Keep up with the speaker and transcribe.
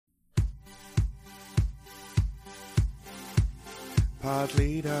Pod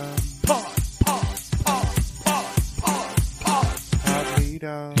leader. Pod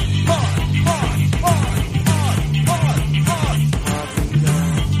leader.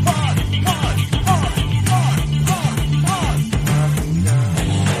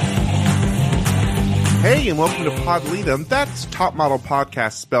 Hey, and welcome to Pod Leadum. That's Top Model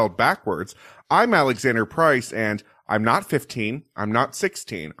Podcast spelled backwards. I'm Alexander Price, and I'm not 15. I'm not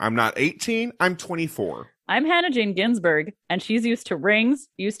 16. I'm not 18. I'm 24. I'm Hannah Jane Ginsburg, and she's used to rings,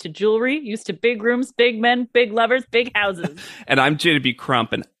 used to jewelry, used to big rooms, big men, big lovers, big houses. And I'm J.B.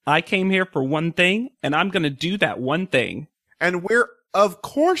 Crump, and I came here for one thing, and I'm going to do that one thing. And we're, of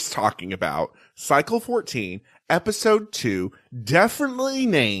course, talking about Cycle 14, Episode 2, definitely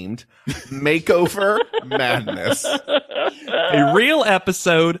named Makeover Madness. A real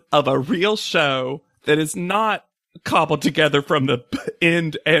episode of a real show that is not cobbled together from the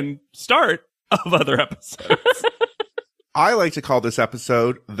end and start of other episodes. I like to call this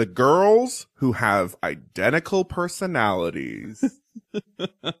episode The Girls Who Have Identical Personalities. So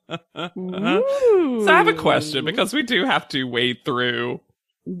I have a question, because we do have to wade through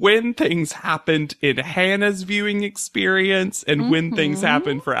when things happened in Hannah's viewing experience and when things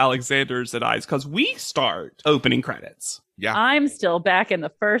happened for Alexander's and I's, because we start opening credits. Yeah. I'm still back in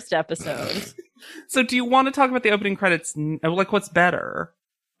the first episode. So do you want to talk about the opening credits? Like, what's better?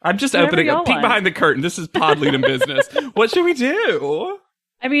 I'm just Whatever opening a y'all peek want. behind the curtain. This is Pod Leadum business. What should we do?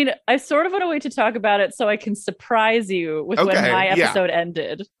 I mean, I sort of want to wait to talk about it so I can surprise you with when Okay, my yeah. episode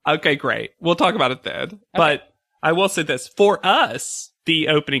ended. Okay, great. We'll talk about it then. But I will say this. For us, the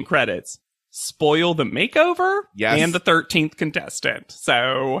opening credits spoil the makeover Yes. and the 13th contestant.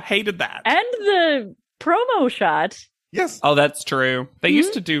 So hated that. And the promo shot. Yes. Oh, that's true. They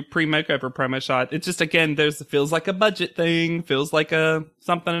used to do pre-makeover promo shot. It just, again, feels like a budget thing, feels like a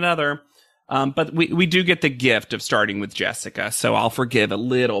something another. But we do get the gift of starting with Jessica, so I'll forgive a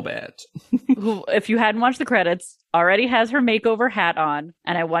little bit. Who, if you hadn't watched the credits, already has her makeover hat on.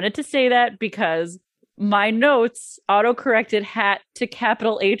 And I wanted to say that because my notes auto-corrected hat to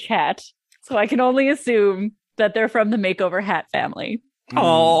capital H hat. So I can only assume that they're from the makeover hat family.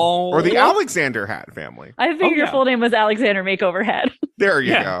 Oh, Or the Alexander Hat family. I figured your yeah. full name was Alexander Makeover Hat. There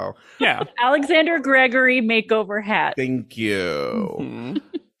you Yeah. go. yeah. Alexander Gregory Makeover Hat. Thank you. Mhm.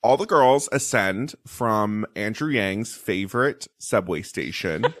 All the girls ascend from Andrew Yang's favorite subway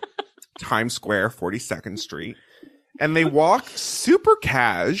station, Times Square, 42nd Street, and they walk super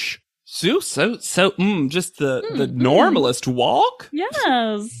cash Just the normalist walk.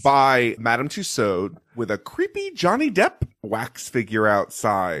 Yes. by Madame Tussauds with a creepy Johnny Depp wax figure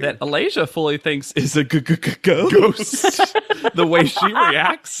outside. That Alasia fully thinks is a ghost. The way she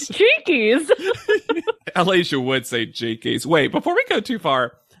reacts. Cheekies. Alasia would say jinkies. Wait, before we go too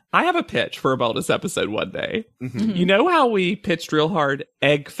far, I have a pitch for a bonus episode one day. Mhm. You know how we pitched real hard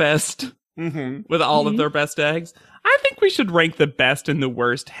Egg Fest Mhm. with all of their best eggs? I think we should rank the best and the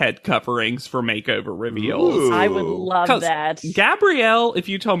worst head coverings for makeover reveals. Ooh. I would love 'Cause that. Gabrielle, if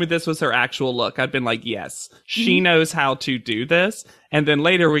you told me this was her actual look, I'd been like, yes, she knows how to do this. And then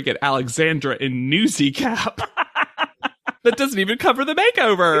later we get Alexandra in Newsy cap. That doesn't even cover the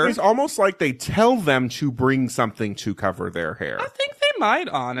makeover. It's almost like they tell them to bring something to cover their hair. I think they might,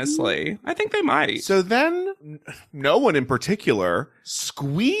 honestly. I think they might. So then, no one in particular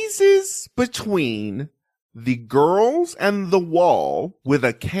squeezes between the girls and the wall with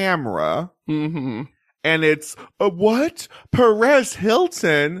a camera, Mm-hmm. and it's what? Perez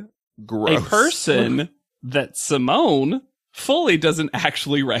Hilton? Gross. A person that Simone fully doesn't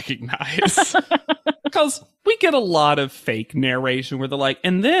actually recognize. Because we get a lot of fake narration where they're like,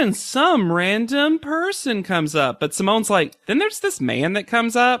 and then some random person comes up. But Simone's like, then there's this man that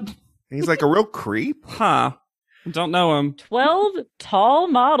comes up. He's like a real creep. Huh. Don't know him. 12 tall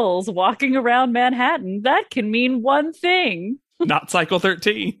models walking around Manhattan. That can mean one thing. Not Cycle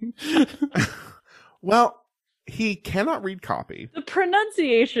 13. Well, he cannot read copy. The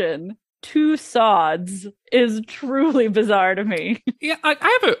pronunciation, two sods, is truly bizarre to me. Yeah,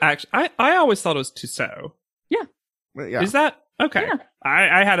 I have a, actually, I always thought it was Tussaud. But yeah. Is that? Okay. Yeah.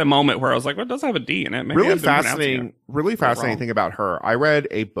 I had a moment where I was like, well, it does have a D in it. Maybe Really I've been pronouncing fascinating, really fascinating thing about her. I read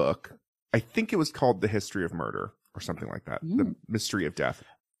a book. I think it was called The History of Murder or something like that. The Mystery of Death.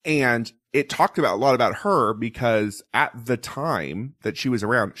 And it talked about a lot about her because at the time that she was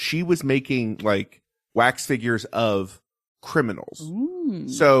around, she was making like wax figures of criminals. Ooh.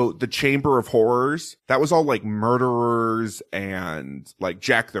 So the Chamber of Horrors, that was all like murderers and like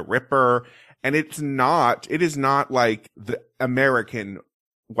Jack the Ripper. And it is not like the American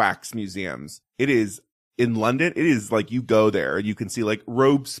wax museums. It is in London. It is like you go there and you can see like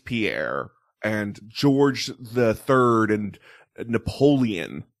Robespierre and George the Third and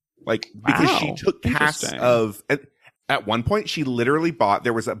Napoleon. Like, because she took casts of, at one point she literally bought,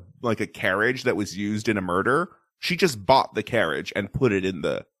 there was a carriage that was used in a murder. She just bought the carriage and put it in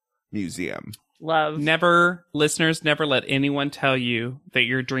the museum. Love. Listeners, never let anyone tell you that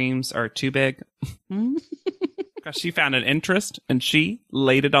your dreams are too big. Because she found an interest and she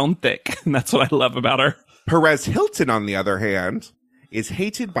laid it on thick. And that's what I love about her. Perez Hilton, on the other hand, is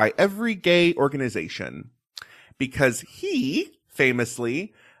hated by every gay organization because he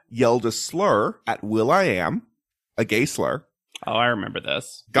famously yelled a slur at will.i.am, a gay slur. Oh, I remember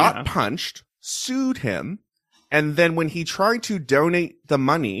this. Got punched, sued him, and then when he tried to donate the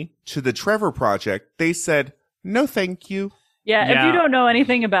money to the Trevor Project, they said, no, thank you. Yeah, if you don't know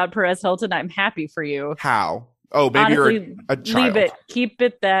anything about Perez Hilton, I'm happy for you. How? Oh, maybe honestly, you're a child. Leave it. Keep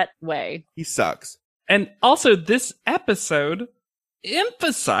it that way. He sucks. And also, this episode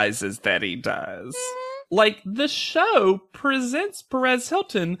emphasizes that he does. Like, the show presents Perez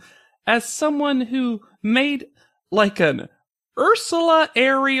Hilton as someone who made, like, an Ursula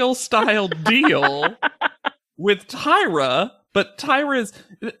Ariel style deal with Tyra, but Tyra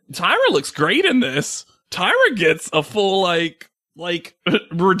looks great in this. Tyra gets a full, like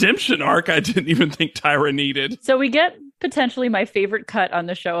redemption arc I didn't even think Tyra needed. So we get potentially my favorite cut on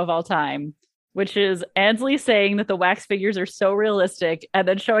the show of all time, which is Ansley saying that the wax figures are so realistic and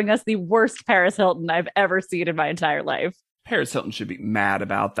then showing us the worst Paris Hilton I've ever seen in my entire life. Paris Hilton should be mad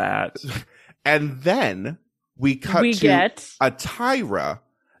about that. And then we get a Tyra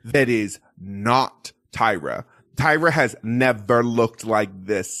that is not Tyra. Tyra has never looked like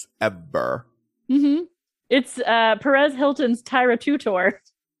this ever. Mm-hmm. It's Perez Hilton's Tyra 2 tour.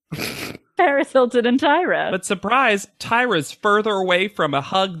 Paris Hilton and Tyra. But surprise, Tyra's further away from a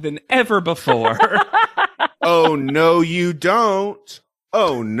hug than ever before. Oh, no, you don't.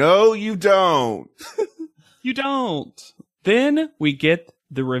 Oh, no, you don't. You don't. Then we get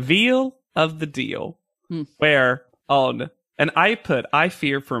the reveal of the deal, where I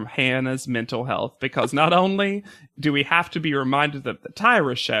fear for Hannah's mental health, because not only do we have to be reminded of the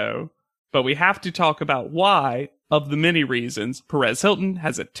Tyra show, but we have to talk about why, of the many reasons, Perez Hilton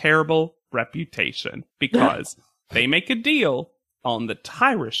has a terrible reputation. Because they make a deal on the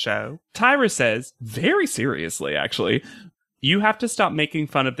Tyra show. Tyra says, very seriously actually, you have to stop making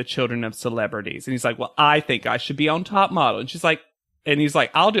fun of the children of celebrities. And he's like, well, I think I should be on Top Model. And he's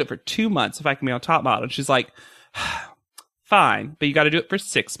like, I'll do it for 2 months if I can be on Top Model. And she's like, fine, but you got to do it for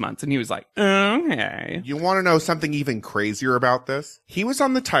 6 months. And he was like, okay. You want to know something even crazier about this? He was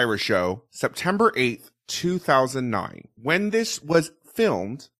on the Tyra show September 8th, 2009. When this was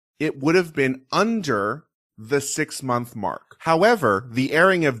filmed, it would have been under the 6-month mark. However, the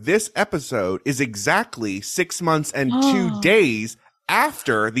airing of this episode is exactly 6 months and 2 days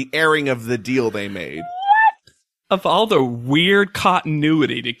after the airing of the deal they made. What? Of all the weird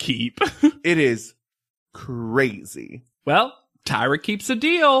continuity to keep. It is crazy. Well, Tyra keeps a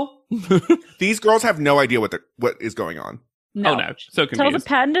deal. These girls have no idea what is going on. No. Oh no, so confused. Tells a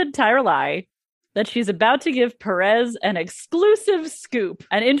patented Tyra lie that she's about to give Perez an exclusive scoop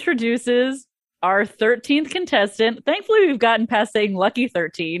and introduces our 13th contestant. Thankfully, we've gotten past saying lucky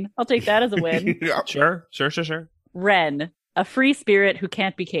 13. I'll take that as a win. Yeah. Sure. Ren, a free spirit who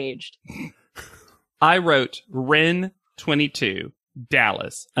can't be caged. I wrote Ren 22,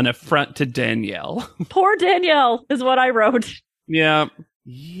 Dallas, an affront to Danielle. Poor Danielle is what I wrote. Yeah.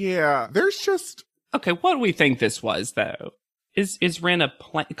 Yeah. There's just... Okay, what do we think this was, though? Is Ren a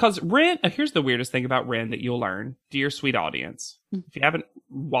plan? Because Ren, here's the weirdest thing about Ren that you'll learn, dear sweet audience. If you haven't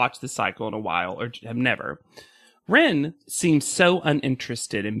watched the cycle in a while, or have never, Ren seems so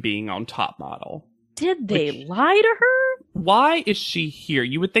uninterested in being on Top Model. Did they lie to her? Why is she here?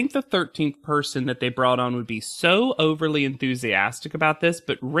 You would think the 13th person that they brought on would be so overly enthusiastic about this,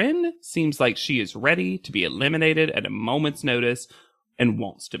 but Ren seems like she is ready to be eliminated at a moment's notice and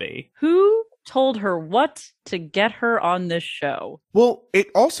wants to be. Who told her what to get her on this show? Well, it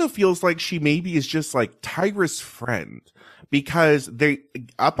also feels like she maybe is just like Tyra's friend, because they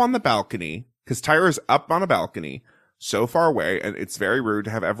up on the balcony, because Tyra's up on a balcony so far away, and it's very rude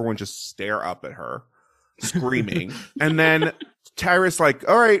to have everyone just stare up at her screaming. And then Tyra's like,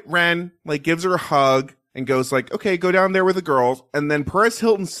 all right, Ren, like gives her a hug and goes like, okay, go down there with the girls. And then Perez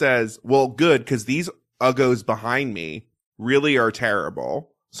Hilton says, well, good, because these uggos behind me really are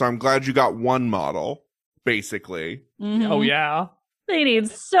terrible. So I'm glad you got one model, basically. Mm-hmm. Oh, yeah. They need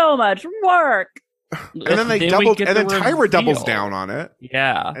so much work. And then Tyra doubles down on it.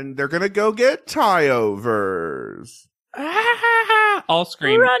 Yeah. And they're going to go get tie-overs. All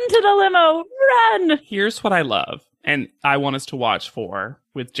scream. Run to the limo. Run. Here's what I love, and I want us to watch for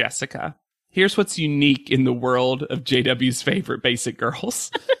with Jessica. Here's what's unique in the world of JW's favorite basic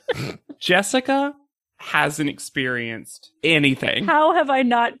girls. Jessica hasn't experienced anything. How have I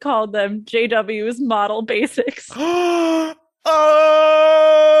not called them JW's model basics?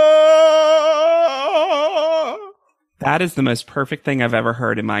 That is the most perfect thing I've ever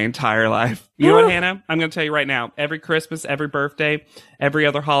heard in my entire life. You know what, Hannah? I'm going to tell you right now. Every Christmas, every birthday, every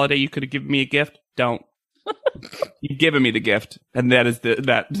other holiday you could have given me a gift, don't. You've given me the gift, and that is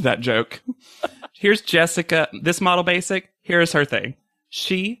that joke. Here's Jessica, this model basic. Here's her thing.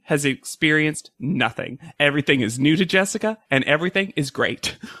 She has experienced nothing. Everything is new to Jessica, and everything is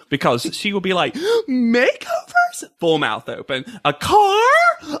great. Because she will be like, makeovers? Full mouth open. A car?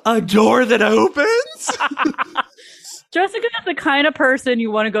 A door that opens? Jessica is the kind of person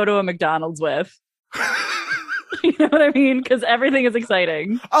you want to go to a McDonald's with. You know what I mean? Because everything is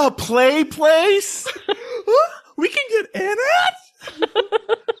exciting. A play place? We can get in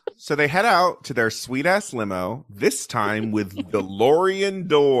it? So they head out to their sweet-ass limo, this time with DeLorean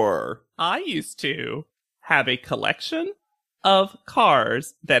door. I used to have a collection of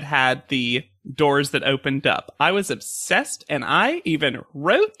cars that had the doors that opened up. I was obsessed, and I even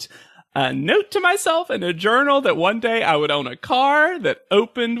wrote a note to myself in a journal that one day I would own a car that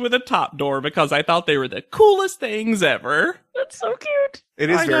opened with a top door because I thought they were the coolest things ever. That's so cute. It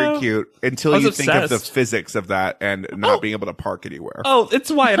is very cute until you think of the obsessed. physics of that and not being able to park anywhere. Oh, it's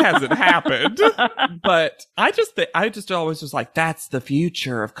why it hasn't happened. But I just always was like, that's the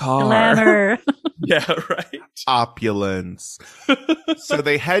future of car. Glamour. Yeah, right. Opulence. So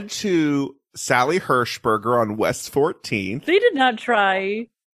they head to Sally Hirschberger on West 14th. They did not try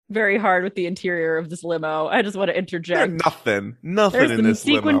very hard with the interior of this limo. I just want to interject. Nothing There's in some this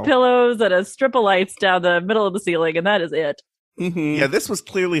sequin limo. pillows and a strip of lights down the middle of the ceiling, and that is it. Mm-hmm. Yeah, this was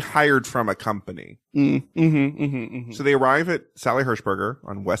clearly hired from a company. So they arrive at Sally Hirschberger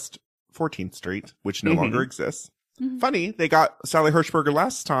on West 14th Street, which no longer exists. Funny, they got Sally Hirschberger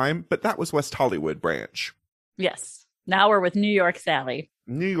last time, but that was West Hollywood branch. Yes. Now we're with New York Sally.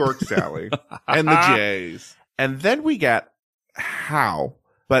 New York Sally and the Jays. And then we get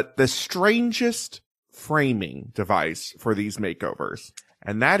but the strangest framing device for these makeovers.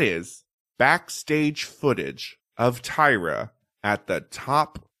 And that is backstage footage of Tyra at the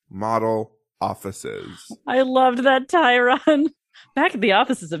top model offices. I loved that Tyron. Back at the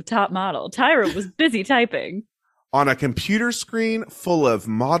offices of Top Model, Tyra was busy typing. On a computer screen full of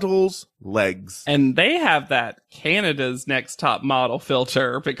models' legs. And they have that Canada's Next Top Model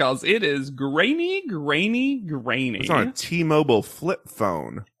filter because it is grainy. It's on a T-Mobile flip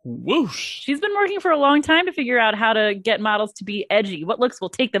phone. Whoosh. She's been working for a long time to figure out how to get models to be edgy. What looks will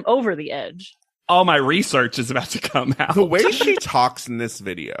take them over the edge. All my research is about to come out. The way she talks in this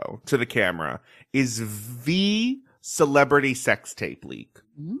video to the camera is the celebrity sex tape leak.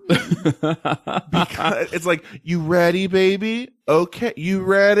 Because it's like, you ready, baby? Okay, you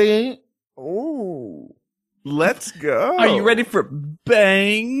ready? Ooh, let's go. Are you ready for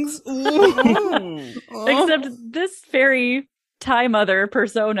bangs? Ooh. Except this fairy Thai mother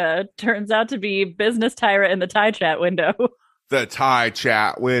persona turns out to be business Tyra in the Thai chat window. The Thai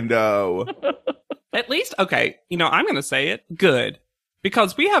chat window. At least, okay, I'm going to say it. Good.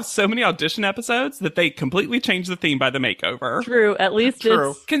 Because we have so many audition episodes that they completely change the theme by the makeover. True. At least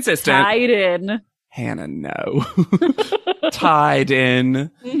it's Consistent. tied in. Hannah, no. Tied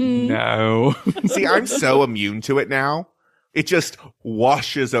in. No. See, I'm so immune to it now. It just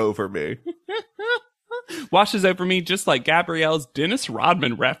washes over me. Washes over me just like Gabrielle's Dennis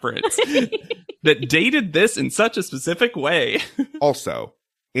Rodman reference that dated this in such a specific way. Also,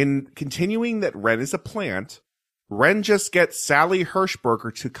 in continuing that Ren is a plant, Ren just gets Sally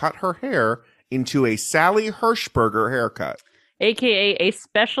Hirschberger to cut her hair into a Sally Hirschberger haircut. AKA a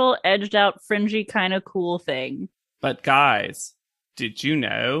special edged out fringy kind of cool thing. But guys, did you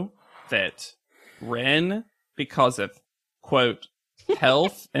know that Ren, because of, quote,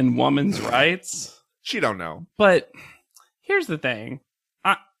 health and women's rights? She don't know. But here's the thing.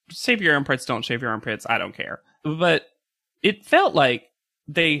 Shave your armpits, don't shave your armpits, I don't care. But it felt like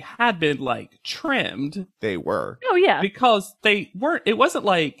they had been, trimmed. They were. Oh, yeah. Because they weren't, it wasn't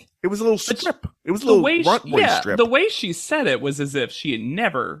like... It was a little strip. It was a little runway strip. The way she said it was as if she had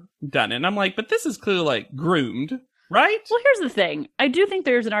never done it. And I'm like, but this is clearly, groomed, right? Well, here's the thing. I do think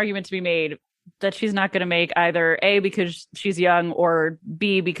there's an argument to be made that she's not going to make either A, because she's young, or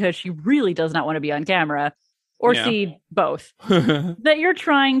B, because she really does not want to be on camera, or C, both. That you're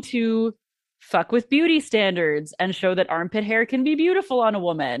trying to fuck with beauty standards and show that armpit hair can be beautiful on a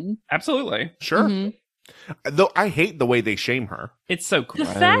woman. Absolutely. Sure. Mhm. Though I hate the way they shame her. It's so The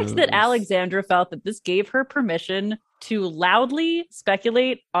gross. fact that Alexandra felt that this gave her permission to loudly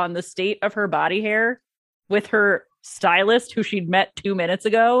speculate on the state of her body hair with her stylist who she'd met 2 minutes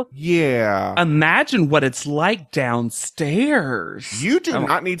ago. Yeah. Imagine what it's like downstairs. You do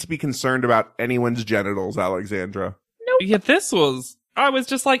not need to be concerned about anyone's genitals, Alexandra. Yeah, I was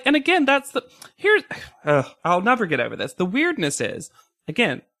just like, and again, I'll never get over this. The weirdness is,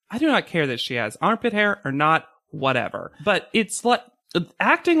 again, I do not care that she has armpit hair or not, whatever. But it's like,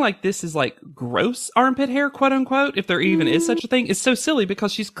 acting like this is like gross armpit hair, quote unquote, if there even is such a thing, is so silly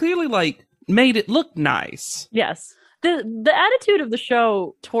because she's clearly like made it look nice. Yes. The attitude of the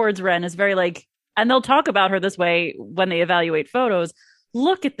show towards Ren is very like, and they'll talk about her this way when they evaluate photos.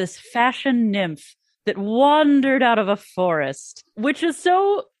 Look at this fashion nymph that wandered out of a forest, which is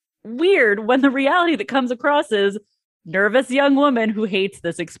so weird when the reality that comes across is nervous young woman who hates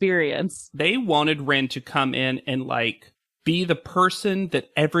this experience. They wanted Ren to come in and like be the person that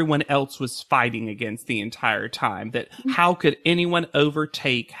everyone else was fighting against the entire time. That how could anyone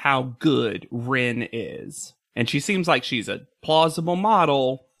overtake how good Ren is? And she seems like she's a plausible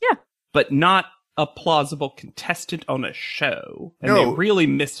model. Yeah. But not a plausible contestant on a show. And they really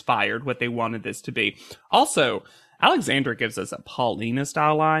misfired what they wanted this to be. Also, Alexandra gives us a Paulina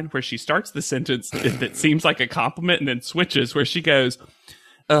style line where she starts the sentence that seems like a compliment and then switches where she goes,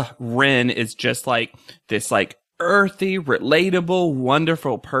 Ren is just like this like earthy, relatable,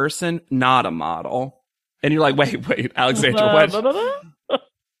 wonderful person, not a model. And you're like, wait, Alexandra, what?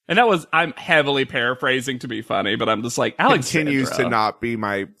 And that was, I'm heavily paraphrasing to be funny, but I'm just like, Alexandra continues to not be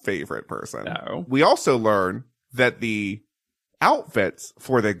my favorite person. No. We also learn that the outfits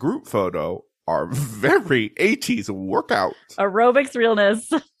for the group photo are very 80s workout. Aerobics realness.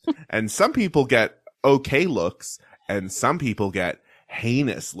 And some people get okay looks, and some people get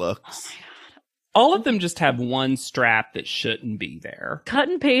heinous looks. All of them just have one strap that shouldn't be there. Cut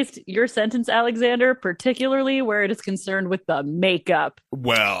and paste your sentence, Alexander, particularly where it is concerned with the makeup.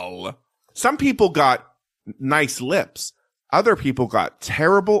 Well, some people got nice lips. Other people got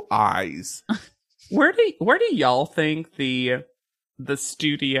terrible eyes. Where do y'all think the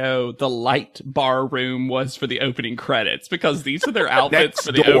studio, the light bar room was for the opening credits? Because these are their outfits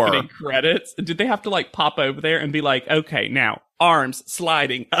for the opening credits. Did they have to like pop over there and be like, okay, now arms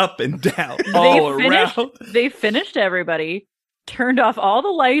sliding up and down all around? They finished everybody, turned off all the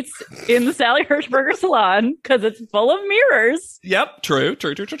lights in the Sally Hirschberger salon because it's full of mirrors. Yep, true.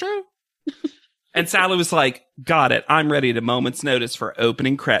 And Sally was like, got it. I'm ready to moment's notice for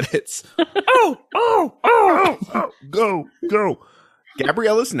opening credits. Go.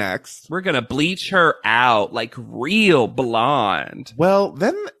 Gabriella's next. We're going to bleach her out like real blonde. Well,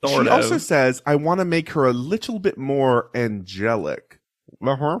 then Sort she of. also says, I want to make her a little bit more angelic.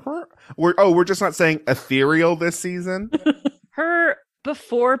 We're just not saying ethereal this season. Her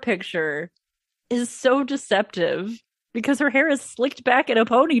before picture is so deceptive because her hair is slicked back in a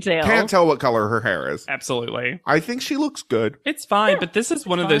ponytail. Can't tell what color her hair is. Absolutely. I think she looks good. It's fine, Yeah, but this is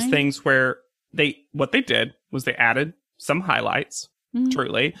one of fine. those things where what they did was they added some highlights,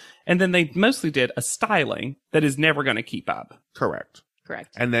 truly, and then they mostly did a styling that is never going to keep up. Correct.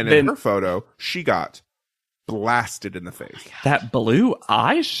 Correct. And then in her photo, she got blasted in the face. That blue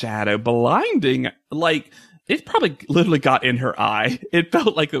eyeshadow blinding, like, it probably literally got in her eye. It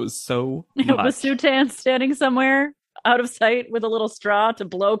felt like it was so much. Was Sutan standing somewhere out of sight with a little straw to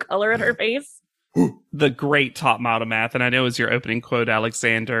blow color in her face? The great top model math, and I know is your opening quote,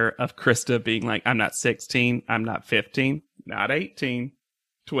 Alexander, of Krista being like, I'm not 16, I'm not 15, not 18,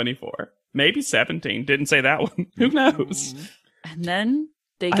 24, maybe 17. Didn't say that one. Who knows? And then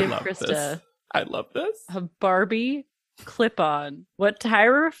they give Krista I love this. a Barbie clip-on, what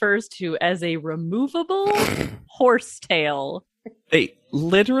Tyra refers to as a removable horsetail. They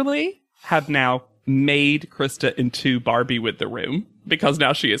literally have now made Krista into Barbie with the room because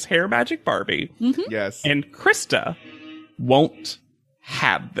now she is Hair Magic Barbie. Mm-hmm. Yes. And Krista won't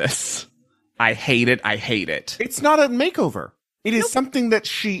have this. I hate it. It's not a makeover. It is something that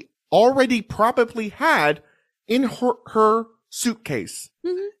she already probably had in her suitcase.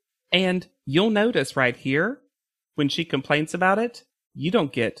 Mm-hmm. And you'll notice right here, when she complains about it, you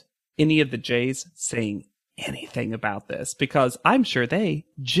don't get any of the Jays saying anything about this because I'm sure they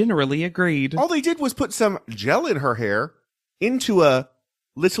generally agreed. All they did was put some gel in her hair into a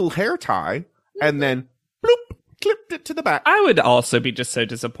little hair tie and then bloop, clipped it to the back. I would also be just so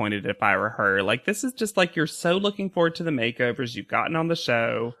disappointed if I were her. Like, this is just like, you're so looking forward to the makeovers you've gotten on the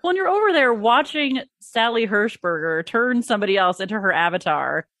show. When you're over there watching Sally Hirschberger turn somebody else into her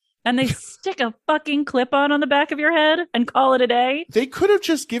avatar, and they stick a fucking clip-on the back of your head and call it a day. They could have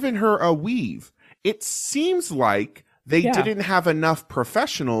just given her a weave. It seems like they didn't have enough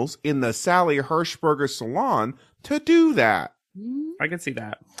professionals in the Sally Hirschberger salon to do that. I can see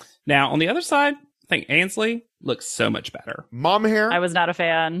that. Now, on the other side, I think Ainsley looks so much better. Mom hair. I was not a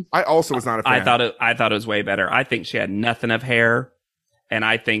fan. I also was not a fan. I thought it was way better. I think she had nothing of hair, and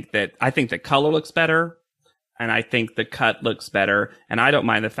I think the color looks better, and I think the cut looks better, and I don't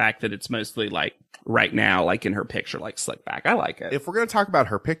mind the fact that it's mostly like right now, like in her picture, like slick back. I like it. If we're going to talk about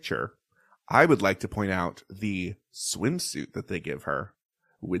her picture, I would like to point out the swimsuit that they give her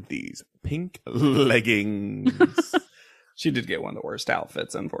with these pink leggings She did get one of the worst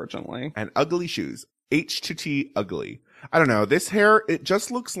outfits, unfortunately. and ugly shoes. H to T ugly. I don't know. This hair, it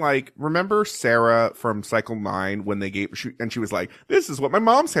just looks like, remember Sarah from Cycle 9 when they gave, and she was like, this is what my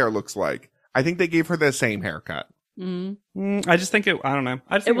mom's hair looks like. I think they gave her the same haircut. I just think I don't know.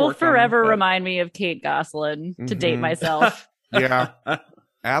 I just It think will worked on her, forever but- remind me of Kate Gosselin, to date Mhm. myself. Yeah.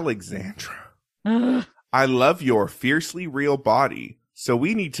 Alexandra. Ugh. I love your fiercely real body. So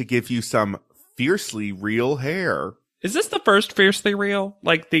we need to give you some fiercely real hair. Is this the first Fiercely Real?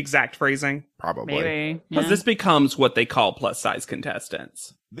 Like the exact phrasing? Probably. Maybe. Because Yeah. this becomes what they call plus size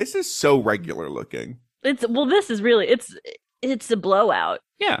contestants. This is so regular looking. This is really it's a blowout.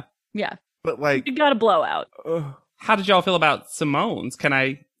 Yeah. Yeah. But like, You got a blowout. How did y'all feel about Simone's? Can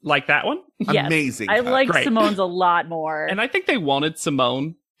I like that one? Yes. amazing. I cut. like Great. Simone's a lot more. And I think they wanted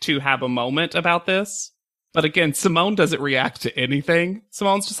Simone to have a moment about this. But again, Simone doesn't react to anything.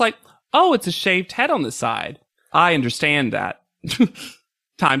 Simone's just like, oh, it's a shaved head on the side. I understand that.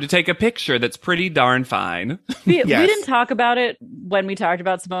 Time to take a picture that's pretty darn fine. we Yes. didn't talk about it when we talked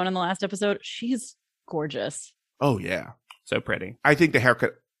about Simone in the last episode. She's gorgeous. Oh yeah. So pretty. I think the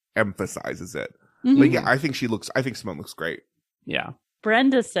haircut emphasizes it. Mhm. But yeah, I think Simone looks great. Yeah.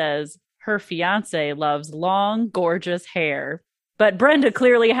 Brenda says her fiance loves long, gorgeous hair. But Brenda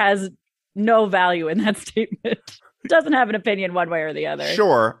clearly has no value in that statement. Doesn't have an opinion one way or the other.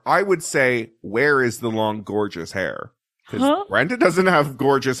 Sure. I would say, where is the long, gorgeous hair? Because Huh? Brenda doesn't have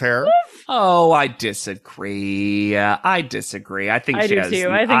gorgeous hair. Oh, I disagree. I disagree. I think I she do has, too.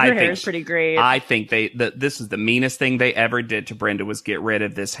 I think her hair is pretty great. I think this is the meanest thing they ever did to Brenda was get rid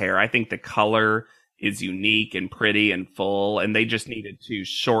of this hair. I think the color is unique and pretty and full, and they just needed to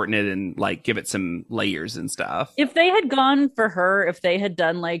shorten it and like give it some layers and stuff. If they had gone for her, if they had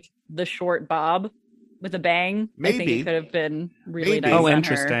done like the short bob with a bang, I think Maybe. it could have been really Maybe. nice. Oh, on her.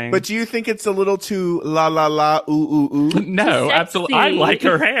 interesting. But do you think it's a little too la la la ooh ooh ooh? No, Sexy. absolutely. I like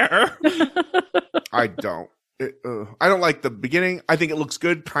her hair. I don't. I don't like the beginning. I think it looks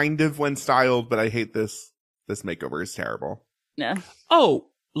good, kind of, when styled, but I hate this. This makeover is terrible. Yeah. Oh,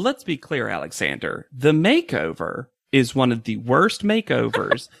 let's be clear, Alexander. The makeover is one of the worst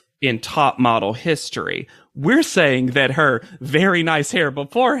makeovers in top model history. We're saying that her very nice hair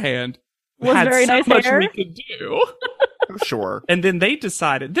beforehand Was had very so nice much hair? we could do. Sure. And then they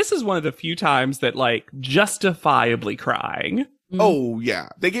decided, this is one of the few times that like justifiably crying. Oh yeah,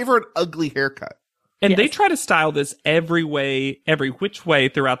 they gave her an ugly haircut. And they Yes. try to style this every which way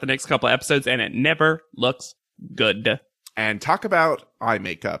throughout the next couple episodes, and it never looks good. And talk about eye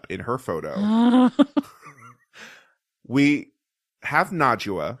makeup in her photo. Mm. We have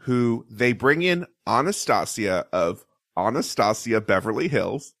Najwa, who they bring in Anastasia of Anastasia Beverly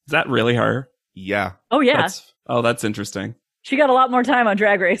Hills. Is that really her? Yeah. Oh yeah, That's interesting. she got a lot more time on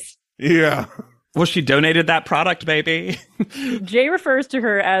Drag Race. Yeah. Well, she donated that product, baby. Jay refers to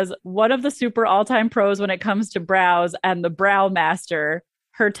her as one of the super all-time pros when it comes to brows and the brow master.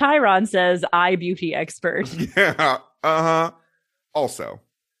 Her Tyron says eye beauty expert. Yeah. Uh-huh. Also,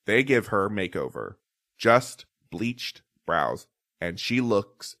 they give her makeover. Just bleached brows. And she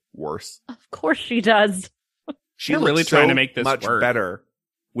looks worse. Of course she does. She They're looks really trying so to make this much work. better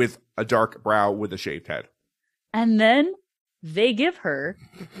with a dark brow with a shaved head. And then they give her,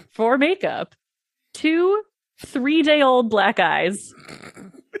 for makeup, 2 3-day-old black eyes.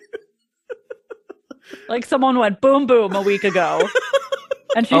 Like someone went boom boom a week ago.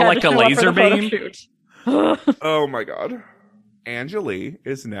 And she Oh, had like to a show up for laser the photo beam? shoot. Oh my god. Angelique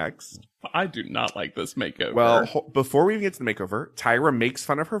is next. I do not like this makeover. Well, before we even get to the makeover, Tyra makes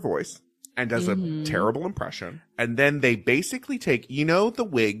fun of her voice and does Mhm. a terrible impression. And then they basically take, the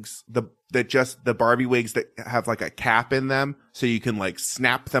wigs, the Barbie wigs that have like a cap in them so you can like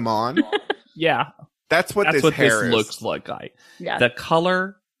snap them on. yeah, That's what that's this what hair this is. looks like. Yeah. The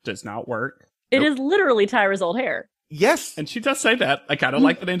color does not work. It is literally Tyra's old hair. Yes. And she does say that. I kind of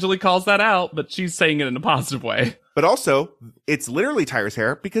like that Angelique calls that out, but she's saying it in a positive way. But also, it's literally Tyra's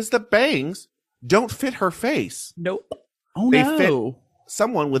hair because the bangs don't fit her face. Nope. Oh, They no.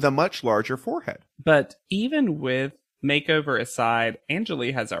 Someone with a much larger forehead. But even with makeover aside,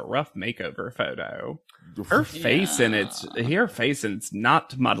 Angelique has a rough makeover photo. Her face in it's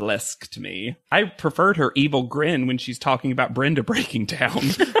not modelesque to me. I preferred her evil grin when she's talking about Brenda breaking down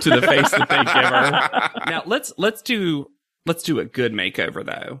to the face that they give her. Now let's do a good makeover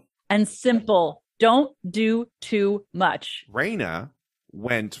though. And simple. Don't do too much. Raina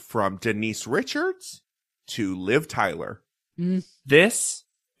went from Denise Richards to Liv Tyler. This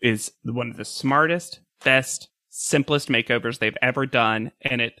is one of the smartest, best, simplest makeovers they've ever done,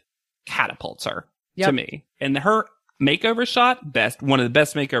 and it catapults her to me. And her makeover shot, one of the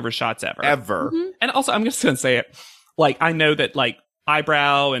best makeover shots ever. Mm-hmm. And also, I'm just going to say it, like, I know that, like,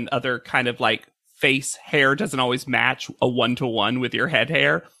 eyebrow and other kind of, like, face hair doesn't always match a 1-to-1 with your head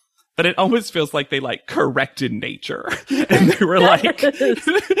hair. But it almost feels like they like corrected nature. And they were like, when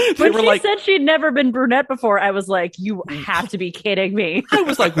she said she'd never been brunette before, I was like, you have to be kidding me. I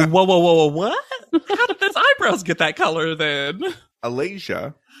was like, whoa, what? How did those eyebrows get that color then?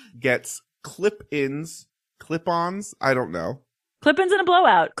 Alasia gets clip-ons, I don't know. Clip-ins and a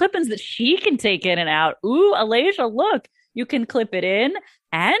blowout. Clip-ins that she can take in and out. Ooh, Alasia, look, you can clip it in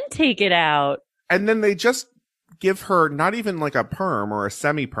and take it out. And then they just give her not even like a perm or a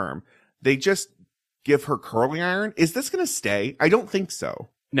semi-perm. They just give her curling iron. Is this going to stay? I don't think so.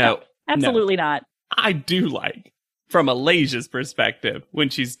 No. Absolutely not. I do like, from Alasia's perspective, when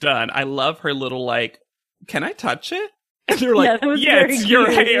she's done, I love her little like, can I touch it? And they're like, yeah it's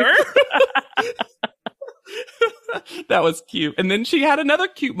your hair. That was cute. And then she had another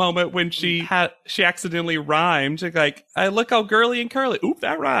cute moment when she accidentally rhymed. Like, I look all girly and curly. Oop,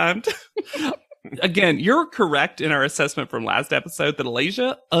 that rhymed. Again, you're correct in our assessment from last episode that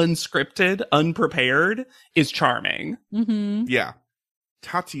Alasia, unscripted, unprepared, is charming. Mm-hmm. Yeah.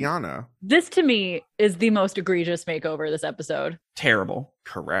 Tatiana. This, to me, is the most egregious makeover this episode. Terrible.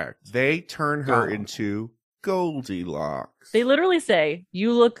 Correct. They turn her into Goldilocks. They literally say,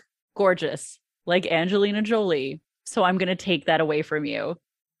 you look gorgeous, like Angelina Jolie, so I'm going to take that away from you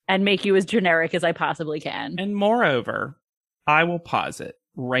and make you as generic as I possibly can. And moreover, I will posit,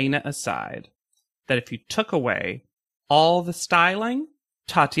 Raina aside, that if you took away all the styling,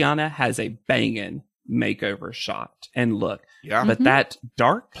 Tatiana has a banging makeover shot and look. Yeah. But that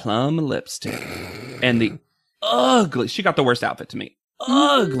dark plum lipstick and the ugly, she got the worst outfit to me,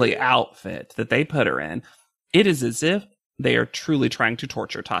 ugly outfit that they put her in. It is as if they are truly trying to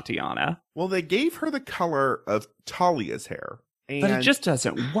torture Tatiana. Well, they gave her the color of Talia's hair. And but it just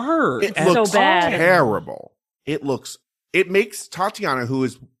doesn't work. It looks so bad. Terrible. It makes Tatiana, who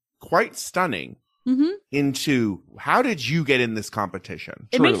is quite stunning, into, how did you get in this competition?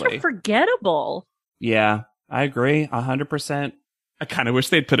 It makes her forgettable. Yeah, I agree 100%. I kind of wish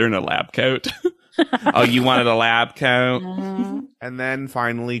they'd put her in a lab coat. Oh, you wanted a lab coat? And then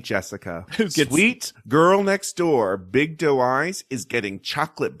finally, Jessica. Sweet girl next door, big doe eyes, is getting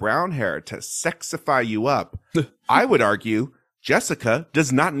chocolate brown hair to sexify you up. I would argue Jessica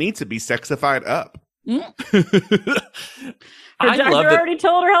does not need to be sexified up. Her doctor already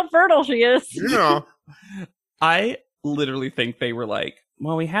told her how fertile she is. Yeah. I literally think they were like,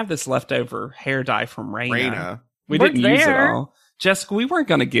 well, we have this leftover hair dye from Raina. We didn't use it all. Jessica, we weren't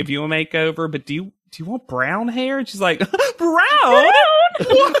going to give you a makeover, but do you want brown hair? And she's like, brown?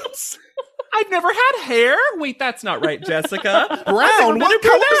 What? I've never had hair. Wait, that's not right, Jessica. Brown? What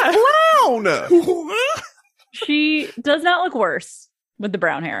color is brown? She does not look worse with the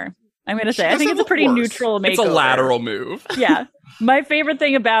brown hair. I'm going to say, I think it's a pretty neutral makeover. It's a lateral move. Yeah. My favorite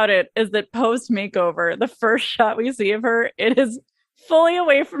thing about it is that post makeover, the first shot we see of her, it is fully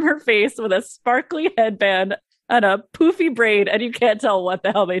away from her face with a sparkly headband and a poofy braid, and you can't tell what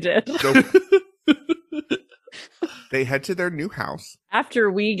the hell they did. Nope. They head to their new house. After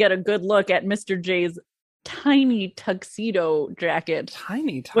we get a good look at Mr. J's tiny tuxedo jacket.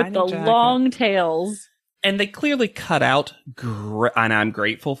 Tiny with the jacket. Long tails. And they clearly cut out, and I'm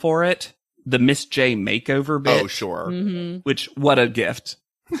grateful for it, the Miss J makeover bit. Oh, sure. Mm-hmm. Which, what a gift.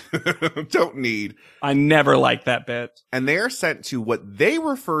 Don't need. I never liked that bit. And they are sent to what they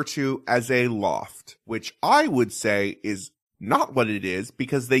refer to as a loft, which I would say is not what it is,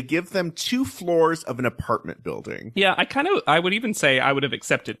 because they give them 2 floors of an apartment building. Yeah, I would even say I would have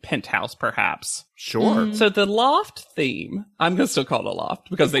accepted penthouse, perhaps. Sure. Mm-hmm. So the loft theme, I'm going to still call it a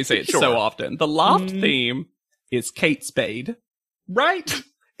loft because they say it so often. The loft theme is Kate Spade, right?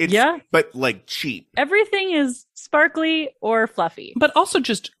 Yeah. But like cheap. Everything is sparkly or fluffy. But also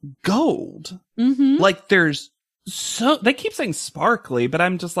just gold. Mm-hmm. Like there's they keep saying sparkly, but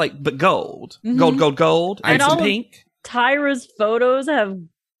I'm just like, but gold. Mm-hmm. Gold. And some pink. Tyra's photos have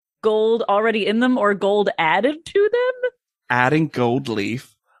gold already in them or gold added to them. Adding gold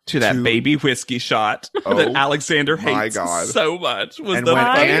leaf to that baby whiskey shot that Alexander hates so much. And when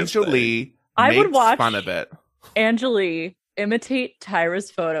Angela Lee I would makes watch fun of it. Angeli imitate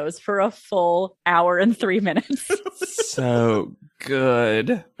Tyra's photos for a full hour and 3 minutes. So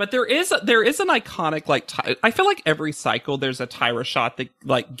good. But there is an iconic, like, I feel like every cycle there's a Tyra shot that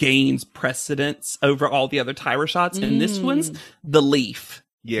like gains precedence over all the other Tyra shots. And this one's the leaf.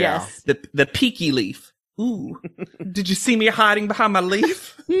 Yeah. Yes. The peaky leaf. Ooh. Did you see me hiding behind my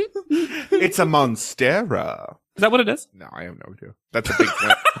leaf? It's a monstera. Is that what it is? No, I have no idea. That's a big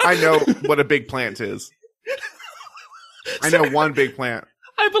plant. I know what a big plant is. I know one big plant.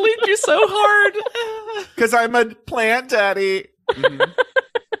 I believed you so hard. Because I'm a plant daddy. Mm-hmm.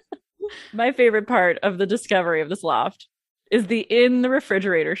 My favorite part of the discovery of this loft is the in the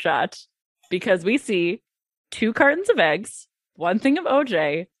refrigerator shot, because we see 2 cartons of eggs, 1 thing of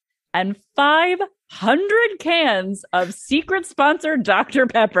OJ, and 500 cans of secret sponsor Dr.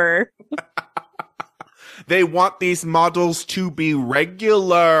 Pepper. They want these models to be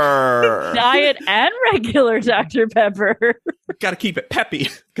regular. Diet and regular Dr. Pepper. Gotta keep it peppy.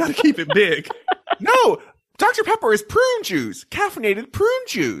 Gotta keep it big. No, Dr. Pepper is prune juice. Caffeinated prune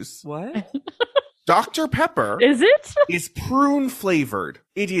juice. What? Dr. Pepper Is it? is prune flavored.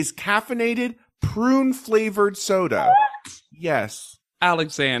 It is caffeinated prune flavored soda. What? Yes.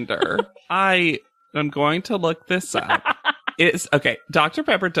 Alexander, I am going to look this up. It's okay. Dr.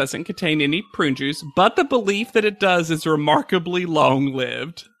 Pepper doesn't contain any prune juice, but the belief that it does is remarkably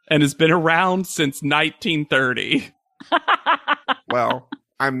long-lived and has been around since 1930. Well,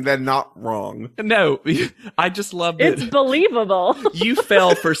 I'm then not wrong. No, I just love it. It's believable. You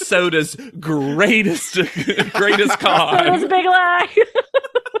fell for soda's greatest con. Soda's big lie.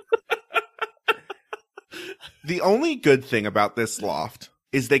 The only good thing about this loft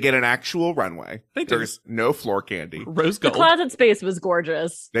is they get an actual runway. They do. There's no floor candy. Rose The gold. closet space was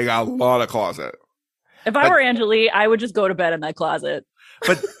gorgeous. They got a lot of closet. If I were Angeli, I would just go to bed in that closet.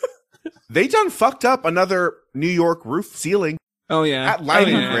 But they done fucked up another New York roof ceiling Oh yeah. at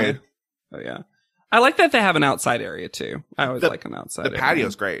Lighting oh, yeah. Grid. Oh yeah. I like that they have an outside area too. I always like an outside The area.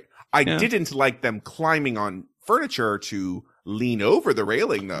 patio's great. I didn't like them climbing on furniture to lean over the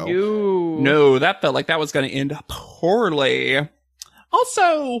railing though. No, that felt like that was going to end poorly.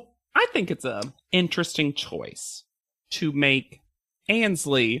 Also, I think it's a interesting choice to make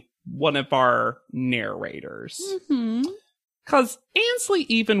Ansley one of our narrators. Because Ansley,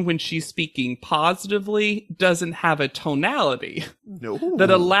 even when she's speaking positively, doesn't have a tonality that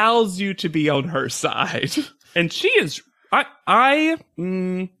allows you to be on her side. And she is,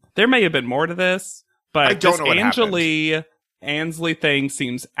 there may have been more to this, but I don't know what Ansley thing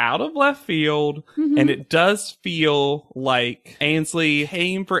seems out of left field, and it does feel like Ansley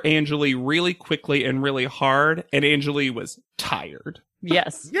came for Angeli really quickly and really hard, and Angeli was tired.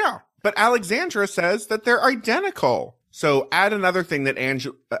 Yes. Yeah. But Alexandra says that they're identical. So add another thing that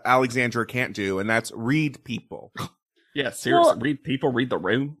Alexandra can't do, and that's read people. Yeah, seriously. Well, read the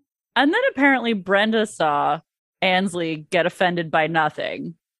room. And then apparently Brenda saw Ansley get offended by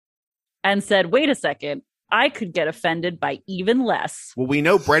nothing and said, wait a second, I could get offended by even less. Well, we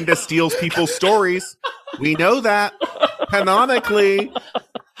know Brenda steals people's stories. We know that canonically.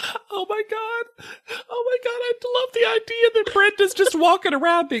 Oh my God. I love the idea that Brenda's just walking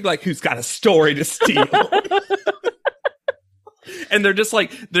around being like, who's got a story to steal? And they're just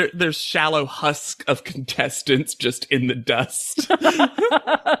like, there's shallow husk of contestants just in the dust.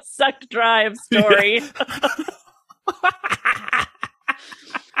 Sucked dry of story. Yeah.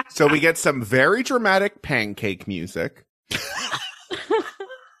 So we get some very dramatic pancake music. This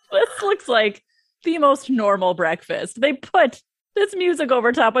looks like the most normal breakfast. They put this music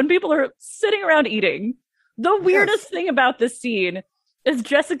over top when people are sitting around eating. The weirdest thing about this scene is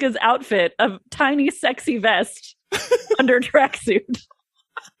Jessica's outfit of tiny, sexy vest under tracksuit.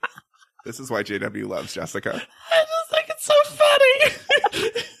 This is why JW loves Jessica. I just think it's so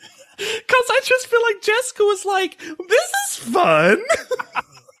funny. Because I just feel like Jessica was like, this is fun.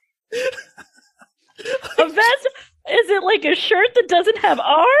 A vest? Is it like a shirt that doesn't have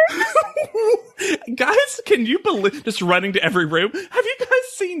arms? Guys, can you believe, just running to every room, have you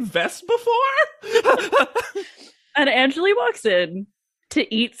guys seen vests before? And Angeli walks in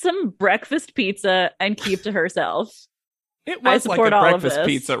to eat some breakfast pizza and keep to herself. It was like a breakfast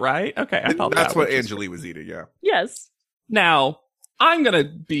pizza, right? Okay, I thought that's that what was Angeli was eating, yeah. Yes. Now, I'm going to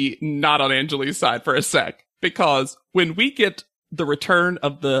be not on Angeli's side for a sec, because when we get the return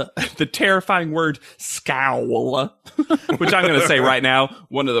of the terrifying word scowl, which I'm going to say right now,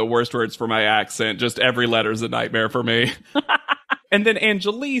 one of the worst words for my accent, just every letter is a nightmare for me. And then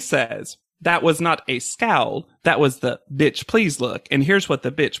Angeli says, that was not a scowl, that was the bitch please look. And here's what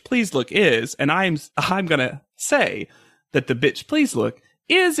the bitch please look is, and I'm going to say that the bitch please look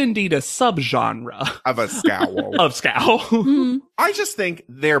is indeed a subgenre of a scowl. of scowl. Mhm. I just think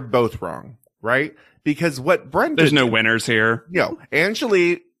they're both wrong, right? Because what Brenda There's no winners here. No,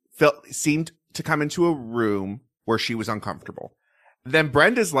 Angelique seemed to come into a room where she was uncomfortable. Then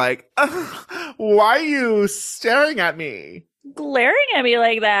Brenda's like, why are you staring at me? Glaring at me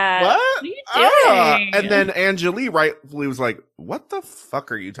like that. What? What are you doing? And then Angelique rightfully was like, what the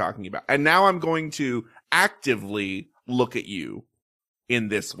fuck are you talking about? And now I'm going to actively look at you in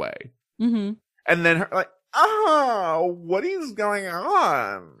this way. Mhm. And then her like, what is going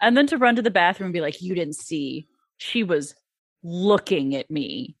on? And then to run to the bathroom and be like, you didn't see. She was looking at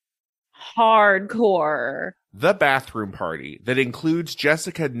me. Hardcore. The bathroom party that includes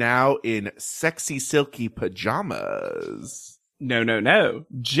Jessica now in sexy silky pajamas. No.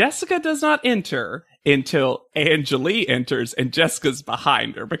 Jessica does not enter until Angelique enters and Jessica's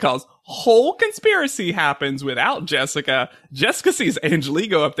behind her because whole conspiracy happens without Jessica. Jessica sees Angelique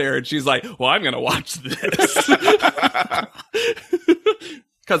go up there and she's like, well, I'm going to watch this.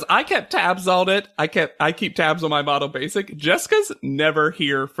 Because I kept tabs on it. I keep tabs on my model basic. Jessica's never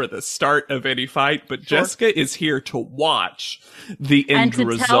here for the start of any fight, but Sure. Jessica is here to watch the end And to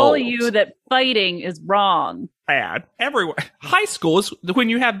result. tell you that fighting is wrong. Bad everywhere. High school is when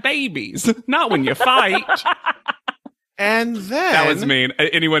you have babies, not when you fight. And then That was mean.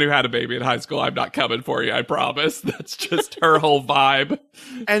 Anyone who had a baby in high school, I'm not coming for you. I promise. That's just her whole vibe.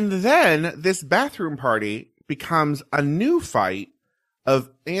 And then this bathroom party becomes a new fight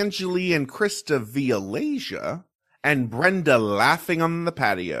of Angelique and Krista via Lasia and Brenda laughing on the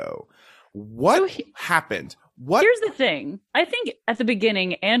patio. What So happened? What? Here's the thing. I think at the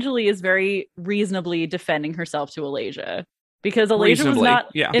beginning, Angelique is very reasonably defending herself to Alasia. Because Alasia was Reasonably, not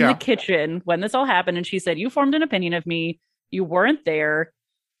yeah. in Yeah. the kitchen when this all happened. And she said, you formed an opinion of me. You weren't there.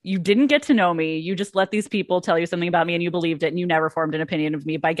 You didn't get to know me. You just let these people tell you something about me and you believed it. And you never formed an opinion of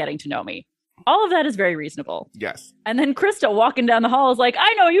me by getting to know me. All of that is very reasonable. Yes. And then Krista walking down the hall is like,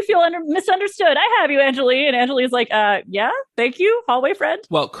 I know you feel misunderstood. I have you, Angelique. And Angelie's like, yeah, thank you, hallway friend.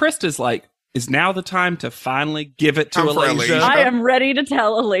 Well, Krista's like, is now the time to finally give it to Time for Alasia? Alasia. I am ready to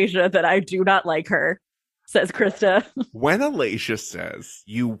tell Alasia that I do not like her, says Krista. When Alasia says,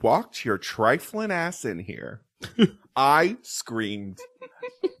 you walked your trifling ass in here, I screamed.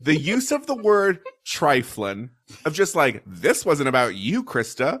 The use of the word trifling, of just like, this wasn't about you,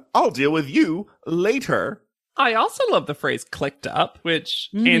 Krista. I'll deal with you later. I also love the phrase clicked up, which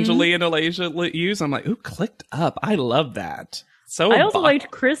Mhm. Angelique and Alasia use. I'm like, ooh, clicked up. I love that. So I also bo-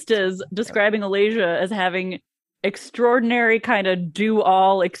 liked Krista's describing Alasia as having extraordinary kind of do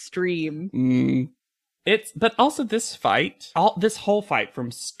all extreme. But also this fight, this whole fight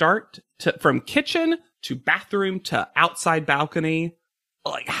from kitchen to bathroom to outside balcony.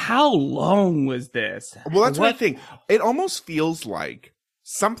 Like, how long was this? Well, that's what I think. It almost feels like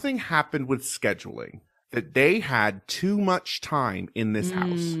something happened with scheduling, that they had too much time in this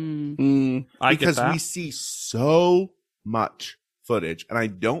house. I Because get that. we see so much footage, and I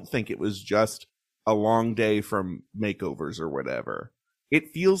don't think it was just a long day from makeovers or whatever.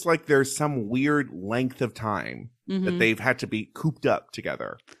 It feels like there's some weird length of time that Mhm. they've had to be cooped up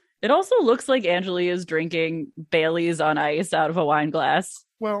together. It also looks like Angelique is drinking Bailey's on ice out of a wine glass.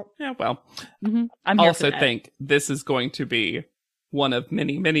 Well, Yeah, well, I'm I here also for that. think this is going to be one of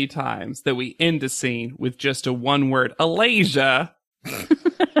many, many times that we end a scene with just a one word, Alasia.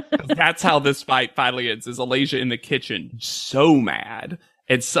 That's how this fight finally ends, is Alasia in the kitchen, so mad.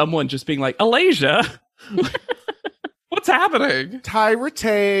 And someone just being like, Alasia, what's happening? Tyra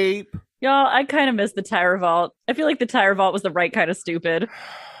tape. Y'all, I kind of miss the Tyra Vault. I feel like the Tyra Vault was the right kind of stupid.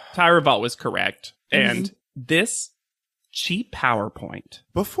 Tyra Vault was correct. Mhm. And this cheap PowerPoint.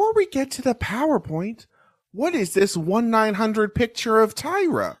 Before we get to the PowerPoint, what is this 1/900 picture of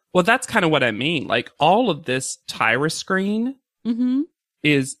Tyra? Well, that's kind of what I mean. Like, all of this Tyra screen Mm-hmm.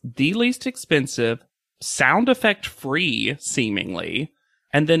 is the least expensive, sound effect free, seemingly,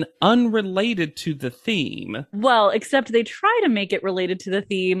 and then unrelated to the theme. Well, except they try to make it related to the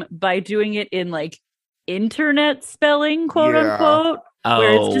theme by doing it in like internet spelling, quote Yeah. unquote,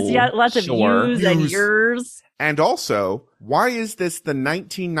 where it's just lots of yous and Yous. yours. And also, why is this the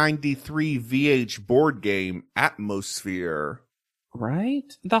 1993 VH board game Atmosphere?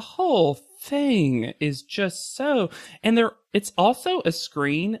 Right? The whole thing is just so, and it's also a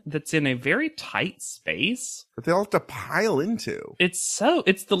screen that's in a very tight space. That they'll have to pile into. It's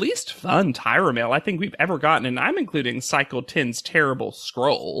the least fun Tyra mail I think we've ever gotten, and I'm including Cycle 10's terrible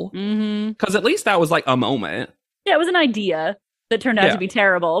scroll. Mm-hmm. Because at least that was like a moment. Yeah, it was an idea that turned out Yeah. to be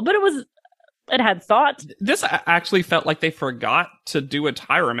terrible, but it was It had thought. This actually felt like they forgot to do a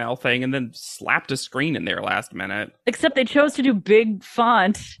Tyra Mail thing and then slapped a screen in there last minute. Except they chose to do big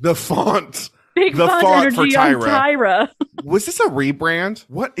font. The font. Big The font font energy for on Tyra. Tyra. Was this a rebrand?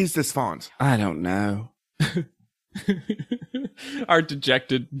 What is this font? I don't know. Our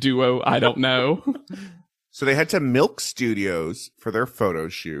dejected duo, I don't know. So they head to Milk Studios for their photo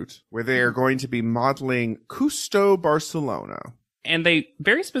shoot, where they are going to be modeling Custo Barcelona. And they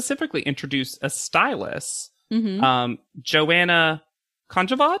very specifically introduce a stylist, Mm-hmm. Joanna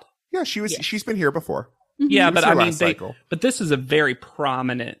Conjavad. Yeah, she's been here before. Yeah, She was but here I mean, last cycle. but this is a very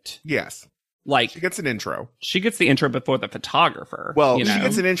prominent, Yes. like, She gets an intro. she gets the intro before the photographer. Well, you she know?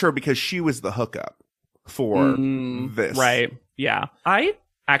 gets an intro because she was the hookup for this. Right. Yeah. I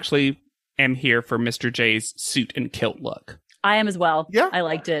actually am here for Mr. J's suit and kilt look. I am as well. Yeah. I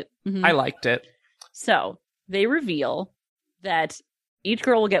liked it. Mhm. I liked it. So they reveal that each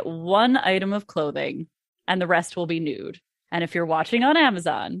girl will get one item of clothing and the rest will be nude. And if you're watching on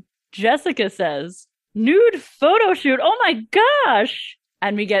Amazon, Jessica says, nude photo shoot. Oh my gosh.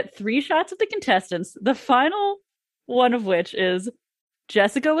 And we get 3 shots of the contestants. The final one of which is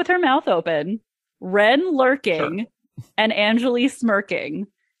Jessica with her mouth open, Ren lurking, and Angeli smirking.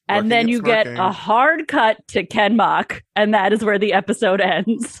 And Lurking then and you get smirking. a hard cut to Ken Mock. And that is where the episode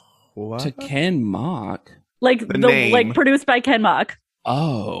ends. What? To Ken Mock. Like The name. like produced by Ken Mock.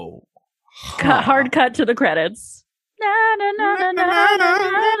 Oh. Hard cut to the credits. Na, na, na, na, na, na, na,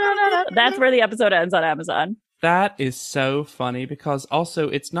 na, na. That's where the episode ends on Amazon. That is so funny because also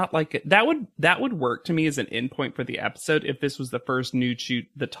it's not like that would work to me as an endpoint for the episode if this was the first nude shoot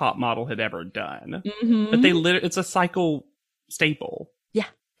the top model had ever done. Mhm. But it's a cycle staple. Yeah.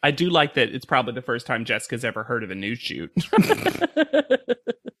 I do like that it's probably the first time Jessica's ever heard of a nude shoot.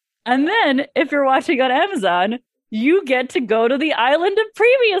 And then, if you're watching on Amazon, you get to go to the island of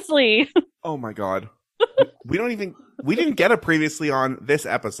previously. Oh my god. we didn't get a previously on this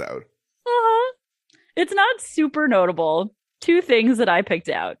episode. Uh-huh. It's not super notable. 2 things that I picked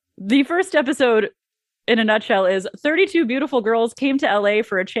out. The first episode, in a nutshell, is 32 beautiful girls came to LA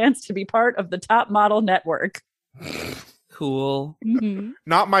for a chance to be part of the top model network. Cool. Mhm.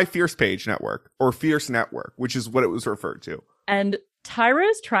 Not My Fierce Page Network or Fierce Network, which is what it was referred to. And Tyra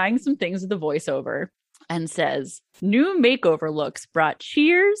is trying some things with the voiceover and says, new makeover looks brought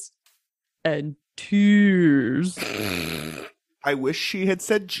cheers and tears. I wish she had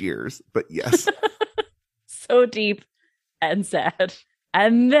said cheers, but yes. So deep and sad.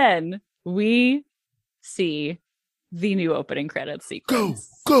 And then we see the new opening credits Go, sequence.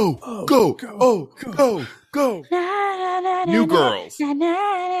 go, go, go, go. New girls.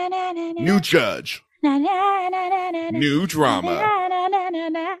 New judge. New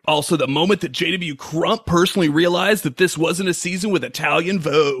drama. Also, the moment that J.W. Crump personally realized that this wasn't a season with Italian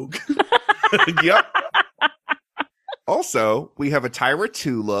Vogue. Yep. Also, we have a Tyra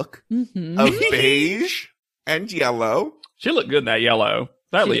 2 look Mhm. of beige and yellow. She looked good in that yellow.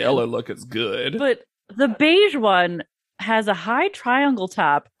 That She did. yellow look is good. But the beige one has a high triangle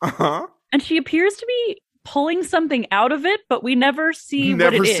top, Uh-huh. and she appears to be pulling something out of it, but we never see You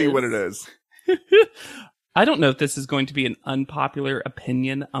what never it is. see what it is. I don't know if this is going to be an unpopular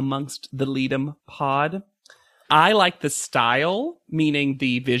opinion amongst the Lead'em pod. I like the style, meaning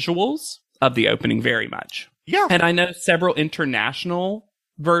the visuals of the opening very much. Yeah. And I know several international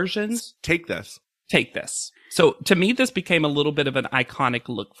versions Take this. take this. So to me, this became a little bit of an iconic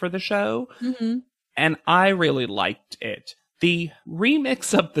look for the show. Mhm. And I really liked it. The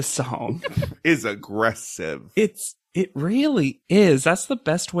remix of the song, Is aggressive. it really is. That's the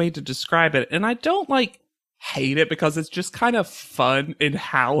best way to describe it. And I don't hate it because it's just kind of fun in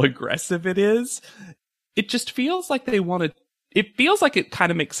how aggressive it is. It just feels like it feels like it kind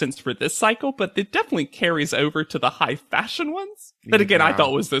of makes sense for this cycle, but it definitely carries over to the high fashion ones. That again, I Yeah.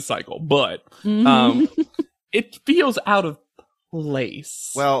 thought was this cycle, but Mhm. it feels out of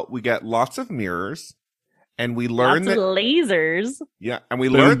place. Well, we get lots of mirrors, and we learn Lots that of lasers. and we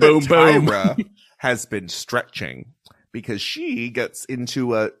Boom, learn boom, that boom. Tyra has been stretching because she gets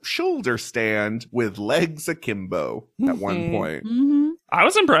into a shoulder stand with legs akimbo at one Mhm. point. Mhm. I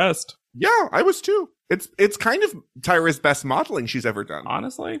was impressed, Yeah, I was too. It's kind of Tyra's best modeling she's ever done.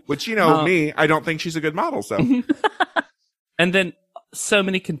 honestly. Which, you know, Uh, me, I don't think she's a good model, so. And then so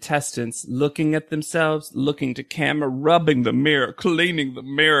many contestants looking at themselves, looking to camera, rubbing the mirror, cleaning the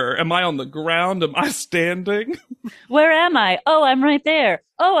mirror. Am I on the ground? Am I standing? Where am I? Oh, I'm right there.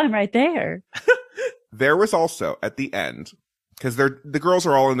 Oh, I'm right there. There was also, at the end, because the girls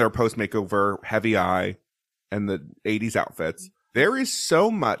are all in their post-makeover heavy eye and the 80s outfits, there is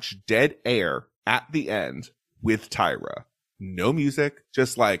so much dead air at the end with Tyra. No music,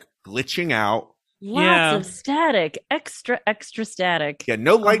 just like glitching out. Lots of static, extra static. Yeah,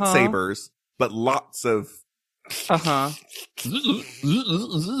 no lightsabers, but lots of. Uh-huh.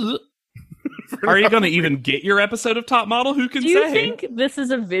 Are you going to even get your episode of Top Model? Who can say? Do you think this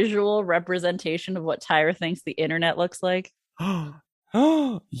is a visual representation of what Tyra thinks the internet looks like?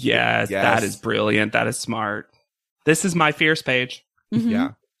 Oh, yes, that is brilliant. That is smart. This is my Fierce page. Mm-hmm. Yeah.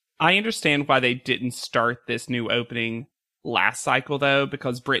 I understand why they didn't start this new opening last cycle, though,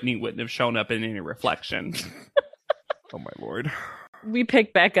 because Brittany wouldn't have shown up in any reflection. Oh, my Lord. We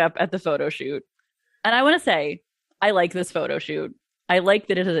pick back up at the photo shoot. And I want to say, I like this photo shoot. I like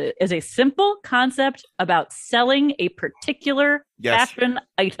that it is a simple concept about selling a particular fashion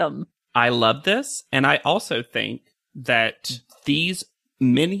item. I love this. And I also think that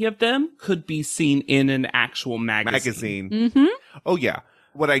many of them could be seen in an actual magazine. Mm-hmm. Oh, yeah.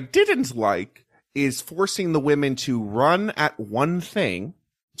 What I didn't like is forcing the women to run at one thing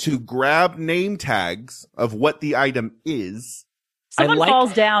to grab name tags of what the item is. Someone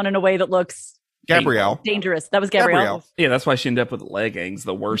falls down in a way that looks Gabrielle. Dangerous. That was Gabrielle. Yeah, that's why she ended up with leggings,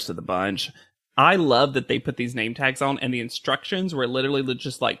 the worst of the bunch. I love that they put these name tags on, and the instructions were literally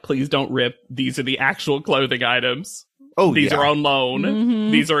just like, please don't rip. These are the actual clothing items. Oh, These yeah. are on loan.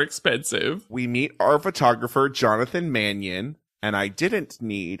 Mm-hmm. These are expensive. We meet our photographer, Jonathan Mannion, and I didn't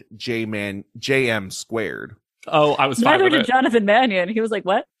need JM squared. Oh, I was fine Neither with did it. Jonathan Mannion. He was like,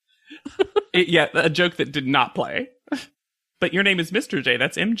 what? Yeah, a joke that did not play. But your name is Mr. J.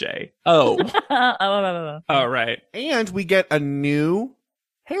 That's MJ. Oh. Oh, right. And we get a new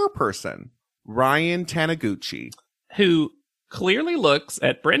hair person, Ryan Taniguchi. Who clearly looks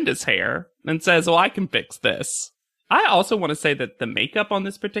at Brenda's hair and says, well, I can fix this. I also want to say that the makeup on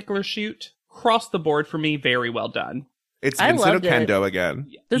this particular shoot, across the board for me, very well done. It's I Vincent loved it. Okendo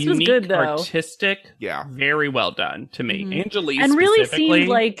again. This was Unique, good, though. Artistic, Yeah. very well done to me. Mhm. Angelise And really specifically, seemed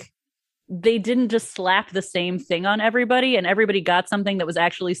like they didn't just slap the same thing on everybody, and everybody got something that was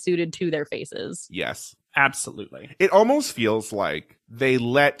actually suited to their faces. Yes. absolutely. It almost feels like they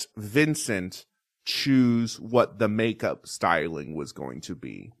let Vincent choose what the makeup styling was going to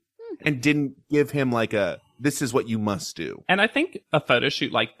be and didn't give him like this is what you must do. And I think a photo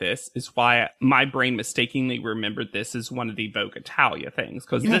shoot like this is why my brain mistakenly remembered this as one of the Vogue Italia things,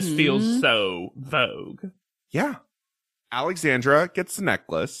 because this feels so Vogue. Yeah. Alexandra gets the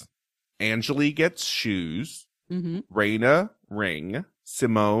necklace. Angeli gets shoes. Raina, ring.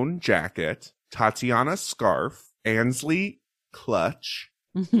 Simone, jacket. Tatiana, scarf. Ansley, clutch.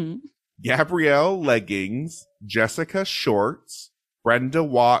 Gabrielle, leggings. Jessica, shorts. Brenda,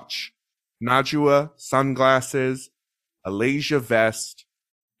 watch. Najwa, sunglasses. Alasia, vest.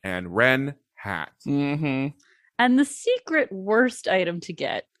 And Ren, hat. And the secret worst item to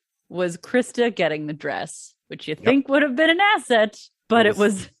get was Krista getting the dress, which you think would have been an asset, but it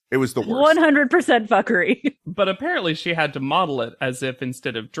was the worst. 100% fuckery. But apparently she had to model it as if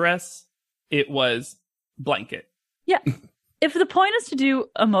instead of dress, it was blanket. Yeah. If the point is to do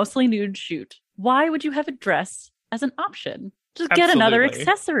a mostly nude shoot, why would you have a dress as an option? Just get another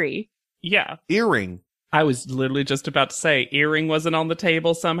Absolutely. accessory. Yeah. Earring. I was literally just about to say earring wasn't on the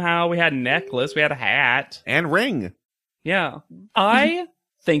table somehow. We had a necklace. We had a hat. And ring. Yeah. I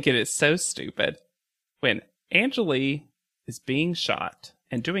think it is so stupid when Angeli is being shot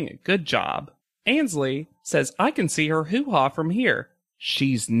and doing a good job. Ansley says, I can see her hoo-ha from here.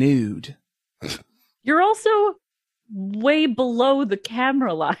 She's nude. You're also way below the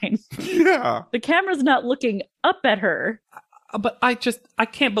camera line. Yeah. The camera's not looking up at her. But I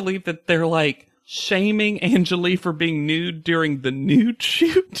can't believe that they're like shaming Angeli for being nude during the nude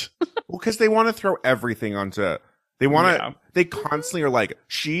shoot. Well, because they want to throw everything onto. They want to. They constantly are like,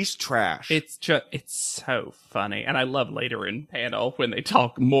 she's trash. It's so funny. And I love later in panel when they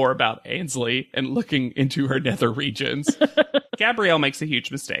talk more about Ansley and looking into her nether regions. Gabrielle makes a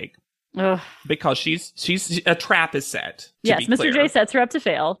huge mistake. Ugh. Because she's a trap is set. To Yes, be Mr. clear. J sets her up to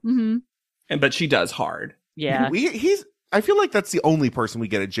fail. But she does hard. Yeah. I feel like that's the only person we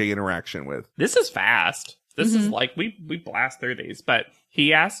get a J interaction with. This is fast. This is like we blast through these. But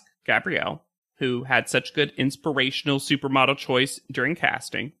he asked Gabrielle, who had such good inspirational supermodel choice during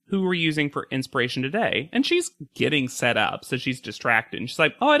casting, who we're using for inspiration today. And she's getting set up, so she's distracted. And she's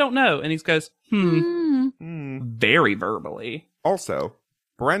like, oh, I don't know. And he goes, very verbally. Also,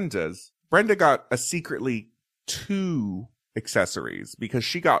 Brenda got a secretly 2 accessories because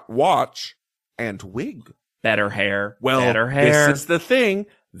she got watch and wig. Better hair. Well, better hair. this is the thing.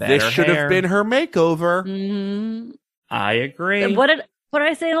 This Better should hair. have been her makeover. I agree. What did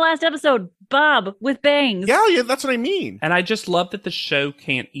I say in the last episode? Bob with bangs. Yeah, that's what I mean. And I just love that the show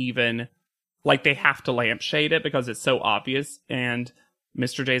can't even, like, they have to lampshade it because it's so obvious. And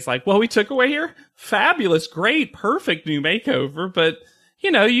Mr. J's like, well, we took away your fabulous, great, perfect new makeover, but,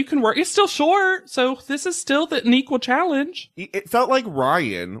 you can work. It's still short, so this is still an equal challenge. It felt like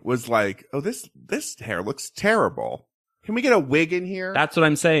Ryan was like, oh, this hair looks terrible. Can we get a wig in here? That's what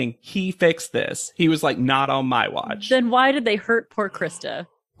I'm saying. He fixed this. He was like, not on my watch. Then why did they hurt poor Krista,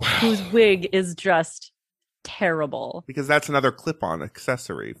 whose wig is just terrible? Because that's another clip-on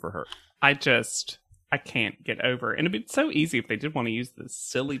accessory for her. I can't get over it. And it'd be so easy if they did want to use this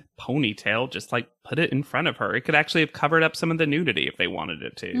silly ponytail, just like put it in front of her. It could actually have covered up some of the nudity if they wanted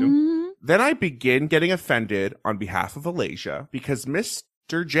it to. Mm-hmm. Then I begin getting offended on behalf of Alasia because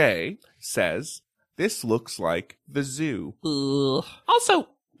Mr. J says, this looks like the zoo. Ugh. Also,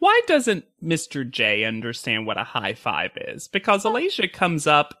 why doesn't Mr. J understand what a high five is? Because Alasia comes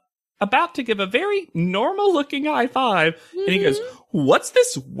up about to give a very normal looking high five, and he goes, what's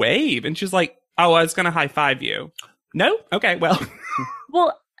this wave? And she's like, oh, I was going to high five you. No? Okay, well.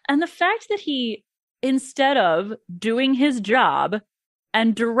 Well, and the fact that he, instead of doing his job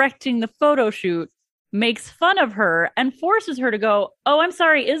and directing the photo shoot, makes fun of her and forces her to go, oh, I'm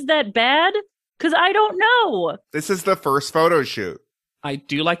sorry, is that bad? Because I don't know. This is the first photo shoot. I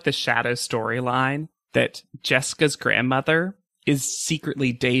do like the shadow storyline that Jessica's grandmother is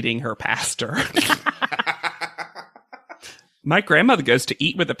secretly dating her pastor. My grandmother goes to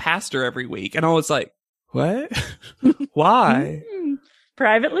eat with the pastor every week, and I was like, what? Why?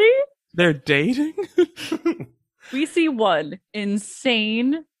 Privately? They're dating? We see one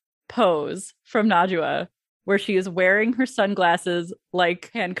insane pose from Najwa where she is wearing her sunglasses like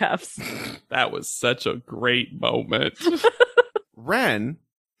handcuffs. That was such a great moment. Ren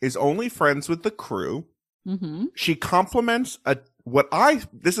is only friends with the crew. Mm-hmm. She compliments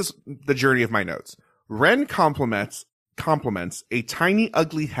this is the journey of my notes. Ren compliments a tiny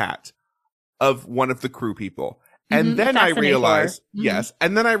ugly hat of one of the crew people. And then I realized, yes,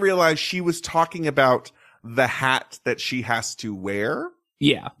 and then I realized she was talking about the hat that she has to wear.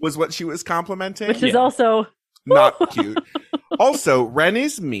 Yeah. Was what she was complimenting. Which is also not cute. Also, Ren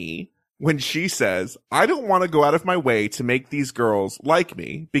is me when she says, I don't want to go out of my way to make these girls like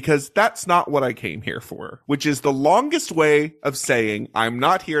me because that's not what I came here for, which is the longest way of saying I'm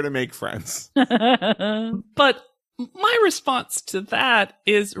not here to make friends. But my response to that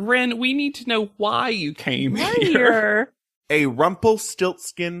is, Ren, we need to know why you came here. A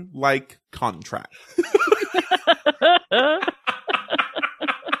Rumpelstiltskin-like contract.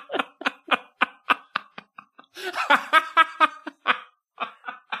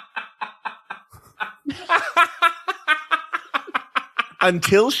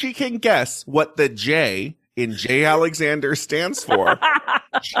 Until she can guess what the J in J. Alexander stands for,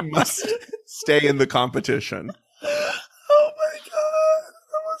 she must stay in the competition. Oh my god,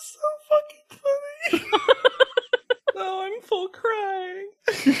 that was so fucking funny. Oh, I'm full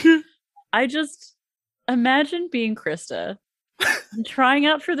crying. I just imagine being Krista and trying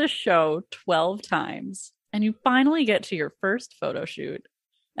out for this show 12 times, and you finally get to your first photo shoot,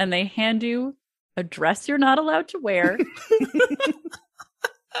 and they hand you a dress you're not allowed to wear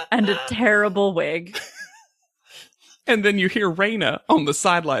and a terrible wig. And then you hear Raina on the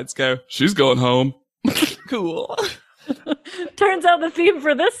sidelines go, she's going home. Cool. Turns out the theme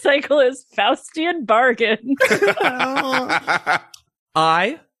for this cycle is Faustian bargain.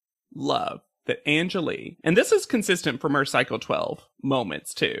 I love that Anjali, and this is consistent from her Cycle 12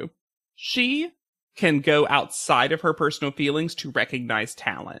 moments too, she can go outside of her personal feelings to recognize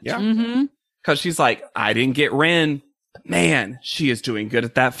talent. Yeah. Mm-hmm. Because she's like, I didn't get Ren. But man, she is doing good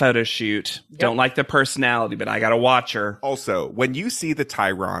at that photo shoot. Yep. Don't like the personality, but I gotta watch her. Also, when you see the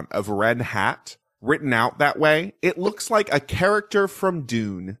Tyron of Ren Hat written out that way, it looks like a character from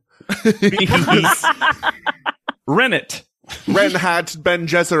Dune. Because Rennet. Ren Hat Ben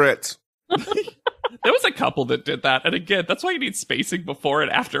Gesserit. There was a couple that did that. And again, that's why you need spacing before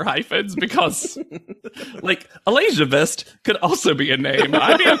and after hyphens, because like Alasia Vest could also be a name.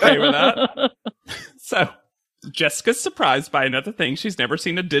 I'd be okay with that. So Jessica's surprised by another thing. She's never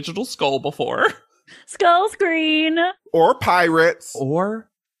seen a digital skull before. Skull screen. Or pirates. Or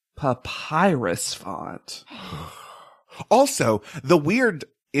papyrus font. Also, the weird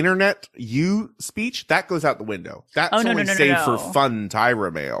internet you speech, that goes out the window. That's only saved for fun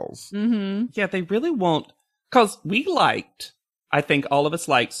Tyra mails. Mm-hmm. Yeah, they really won't. Because we liked, I think all of us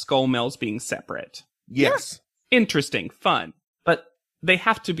liked skull mails being separate. Yes. Yeah. Interesting, fun. But they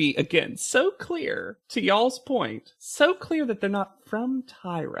have to be, again, so clear, to y'all's point, so clear that they're not from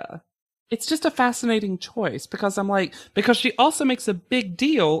Tyra. it's just a fascinating choice because because she also makes a big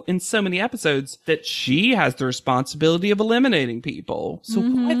deal in so many episodes that she has the responsibility of eliminating people. So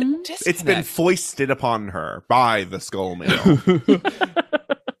why the disconnect? It's been foisted upon her by the Skull Mail.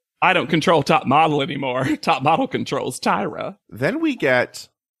 I don't control Top Model anymore. Top Model controls Tyra. Then we get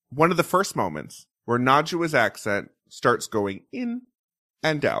one of the first moments where Najua's accent starts going in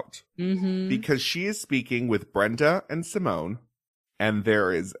and out because she is speaking with Brenda and Simone, and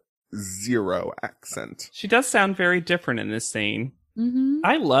there is zero accent. She does sound very different in this scene.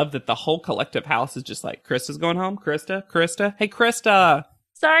 I love that the whole collective house is just like, Krista's going home. Krista. Hey, Krista.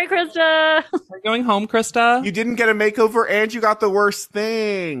 Sorry, Krista. Are you going home, Krista? You didn't get a makeover and you got the worst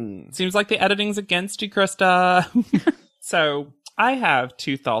thing. Seems like the editing's against you, Krista. So I have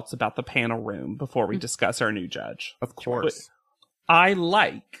 2 thoughts about the panel room before we discuss our new judge. Of course. I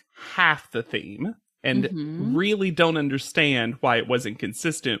like half the theme and really don't understand why it wasn't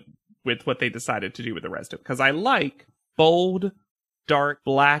consistent with what they decided to do with the rest of it. Because I like bold, dark,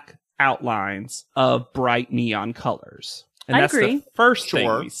 black outlines of bright neon colors. And I that's agree. the first thing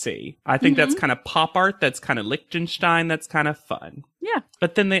we see. I think that's kind of pop art. That's kind of Liechtenstein. That's kind of fun. Yeah.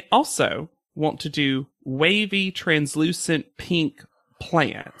 But then they also want to do wavy, translucent pink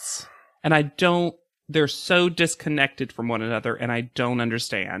plants. And they're so disconnected from one another, and I don't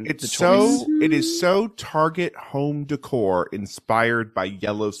understand the choice. It is so Target home decor inspired by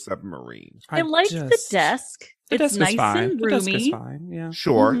Yellow Submarine. I like the desk. The It's desk nice is fine. and The desk is roomy. fine, yeah.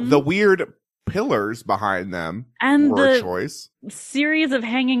 Sure, the weird pillars behind them And were a the choice. series of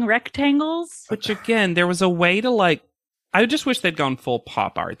hanging rectangles. Which again, there was a way to I just wish they'd gone full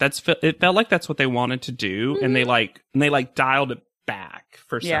pop art. It felt like that's what they wanted to do, and they dialed it back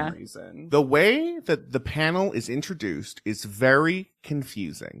for some reason. The way that the panel is introduced is very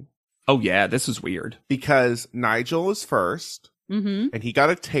confusing Oh yeah, this is weird. because Nigel is first, Mm-hmm. and he got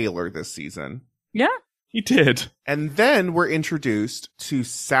a tailor this season. Yeah. He did. And then we're introduced to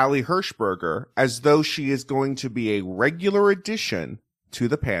Sally Hirschberger as though she is going to be a regular addition to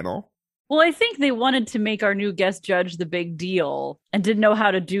the panel. Well, I think they wanted to make our new guest judge the big deal and didn't know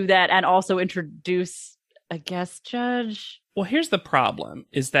how to do that and also introduce a guest judge. Well, here's the problem,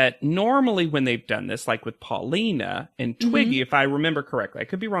 is that normally when they've done this, like with Paulina and Twiggy, if I remember correctly, I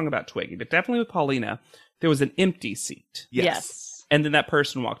could be wrong about Twiggy, but definitely with Paulina, there was an empty seat. Yes. And then that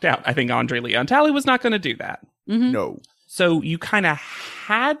person walked out. I think Andre Leon Talley was not going to do that. Mm-hmm. No. So you kind of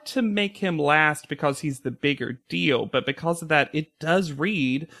had to make him last because he's the bigger deal. But because of that, it does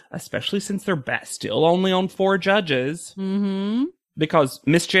read, especially since they're still only on 4 judges, Mm-hmm. because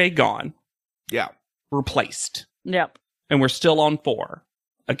Miss J gone, Yeah. replaced, Yep. and we're still on 4.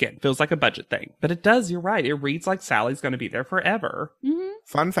 Again, feels like a budget thing. But it does, you're right. It reads like Sally's going to be there forever. Mm-hmm.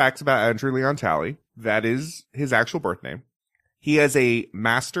 Fun facts about Andrew Leon Talley. That is his actual birth name. He has a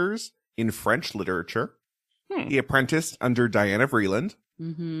master's in French literature. He apprenticed under Diana Vreeland.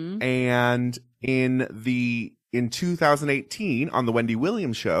 Mm-hmm. And in 2018 on the Wendy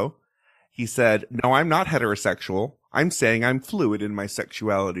Williams show, he said, "No, I'm not heterosexual. I'm saying I'm fluid in my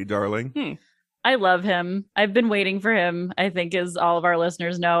sexuality, darling." I love him. I've been waiting for him, I think, as all of our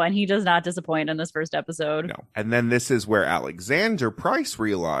listeners know, and he does not disappoint in this first episode. No. And then this is where Alexander Price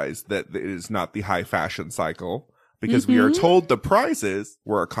realized that it is not the high fashion cycle, because we are told the prizes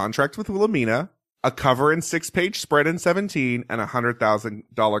were a contract with Wilhelmina, a cover and 6-page spread in 17, and a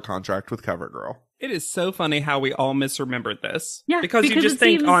 $100,000 contract with CoverGirl. It is so funny how we all misremembered this. Yeah, Because you because just it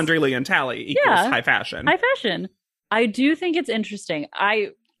think seems- Andre Leon Talley equals high fashion. High fashion. I do think it's interesting.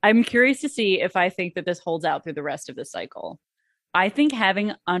 I'm curious to see if I think that this holds out through the rest of the cycle. I think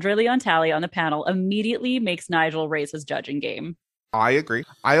having Andre Leon Talley on the panel immediately makes Nigel raise his judging game. I agree.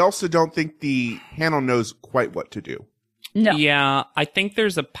 I also don't think the panel knows quite what to do. No. Yeah, I think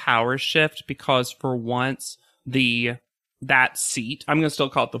there's a power shift because for once that seat, I'm going to still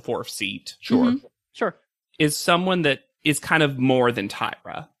call it the 4th seat, Sure. Sure. is someone that is kind of more than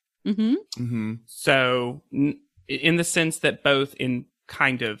Tyra. Mm-hmm. Mm-hmm. So in the sense that both in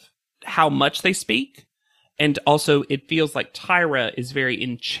kind of how much they speak, and also it feels like Tyra is very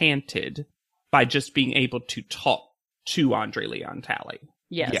enchanted by just being able to talk to Andre Leon Talley.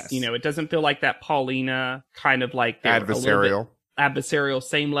 Yes. Yes. You know, it doesn't feel like that Paulina kind of like they're a little Adversarial. bit adversarial,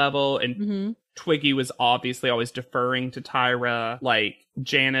 same level. And Mm-hmm. Twiggy was obviously always deferring to Tyra. Like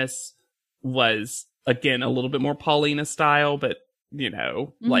Janice was, again, a little bit more Paulina style, but you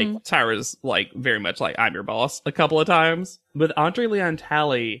know, like Tyra's like very much like I'm your boss a couple of times. With Andre Leon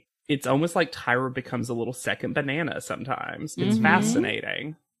Talley, it's almost like Tyra becomes a little second banana sometimes. It's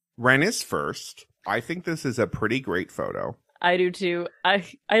fascinating. Ren is first. I think this is a pretty great photo. I do too. I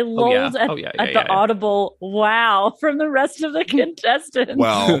lulled at the yeah. audible wow from the rest of the contestants.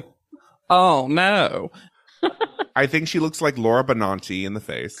 Well, Oh, no. I think she looks like Laura Benanti in the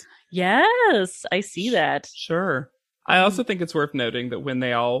face. Yes, I see that. Sure. I also think it's worth noting that when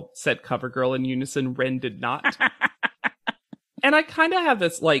they all said CoverGirl in unison, Ren did not. And I kind of have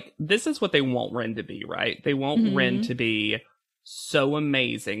this, like, this is what they want Ren to be, right? They want Ren to be so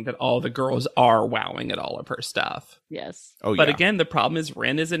amazing that all the girls are wowing at all of her stuff. Yes. Oh, But yeah. again, the problem is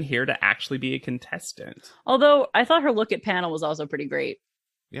Ren isn't here to actually be a contestant. Although I thought her look at panel was also pretty great.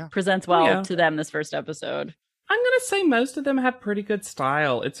 Yeah. Presents well Yeah. to them this first episode. I'm going to say most of them have pretty good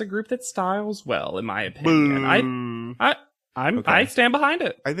style. It's a group that styles well, in my opinion. Boo. I stand behind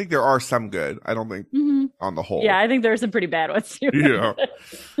it. I think there are some good. I don't think on the whole. Yeah, I think there are some pretty bad ones too. Yeah.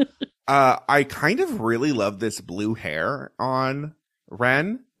 I kind of really love this blue hair on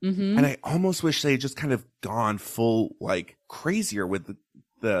Ren. And I almost wish they had just kind of gone full, like, crazier with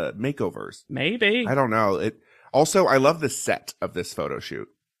the makeovers. Maybe. I don't know. Also, I love the set of this photo shoot.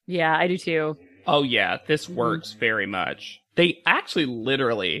 Yeah, I do too. Oh, yeah, this works very much. They actually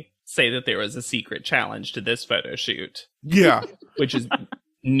literally say that there was a secret challenge to this photo shoot, Yeah. which is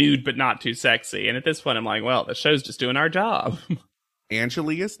nude but not too sexy. And at this point, I'm like, well, the show's just doing our job.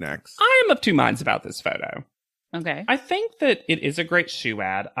 Angeli is next. I am of two minds about this photo. Okay. I think that it is a great shoe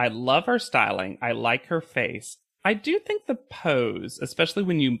ad. I love her styling. I like her face. I do think the pose, especially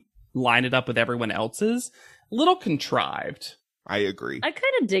when you line it up with everyone else's, a little contrived. I agree. I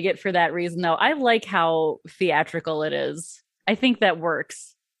kind of dig it for that reason, though. I like how theatrical it is. I think that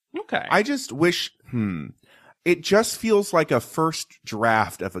works. Okay. I just wish, it just feels like a first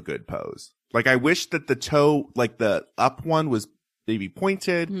draft of a good pose. Like, I wish that the toe, like the up one was maybe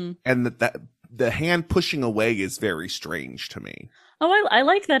pointed and that the hand pushing away is very strange to me. Oh, I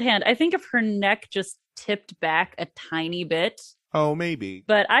like that hand. I think if her neck just tipped back a tiny bit, Oh, maybe.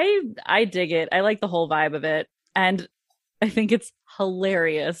 but I dig it. I like the whole vibe of it. And I think it's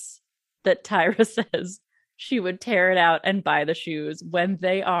hilarious that Tyra says she would tear it out and buy the shoes when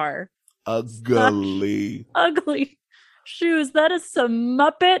they are Ugly. ugly shoes. That is some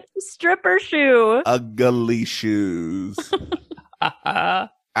Muppet stripper shoe. Ugly shoes.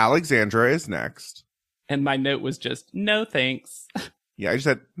 Alexandra is next. And my note was just, no thanks. Yeah, I just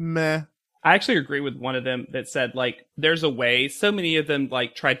said, meh. I actually agree with one of them that said, like, there's a way. So many of them,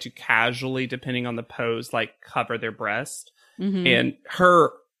 like, tried to casually, depending on the pose, like, cover their breast. And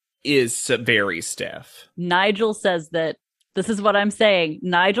her is very stiff. Nigel says that this is what I'm saying.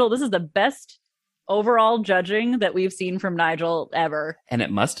 Nigel, this is the best overall judging that we've seen from Nigel ever. And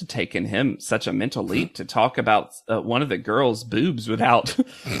it must have taken him such a mental leap to talk about one of the girls' boobs without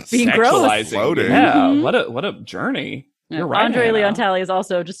Being gross. sexualizing. Floating. Yeah, what a journey. You're right, Andre Hannah. Leontali is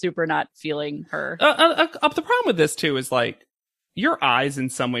also just super not feeling her. The problem with this too is like your eyes in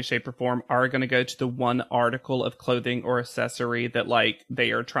some way, shape, or form are going to go to the one article of clothing or accessory that like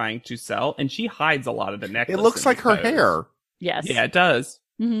they are trying to sell, and she hides a lot of the necklace. It looks in like her the pose. hair. Yes. Yeah, it does.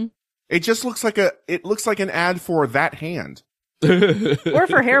 It just looks like an ad for that hand. Or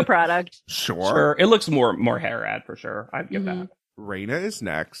for hair product. Sure. It looks more hair ad for sure. I'd give that. Raina is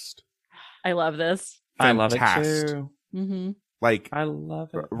next. I love this. I love it Fantastic. too. Like, I love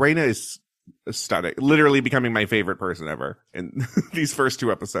it. Raina is stunning. Literally becoming my favorite person ever in these first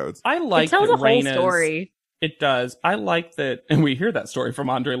two episodes. I like It tells that a whole Raina's- story. It does. I like that, and we hear that story from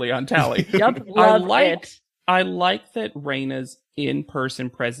Andre Leontali. Yep. Love it. I like that Raina's in-person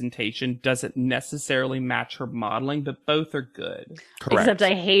presentation doesn't necessarily match her modeling, but both are good. Correct. Except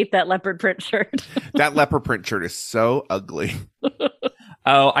I hate that leopard print shirt. That leopard print shirt is so ugly.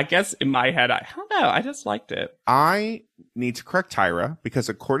 Oh, I guess in my head, I don't know. I just liked it. I need to correct Tyra because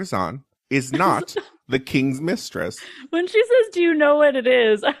a courtesan is not the king's mistress. When she says, "Do you know what it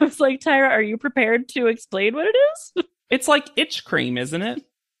is?" I was like, "Tyra, are you prepared to explain what it is?" It's like itch cream, isn't it?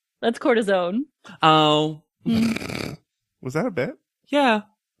 That's cortisone. Oh, Was that a bit? yeah.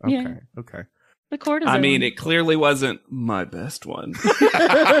 Okay. Yeah. Okay. The cortisone. I mean, it clearly wasn't my best one.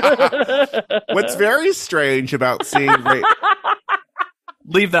 What's very strange about seeing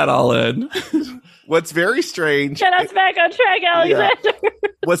Leave that all in. what's very strange Get us back on track, Alexander.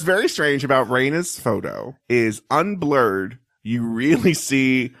 what's very strange about Raina's photo is unblurred. You really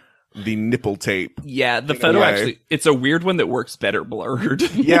see the nipple tape. Yeah, the photo Away. actually, it's a weird one that works better blurred.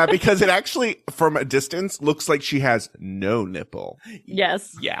 Yeah, because it actually, from a distance, looks like she has no nipple.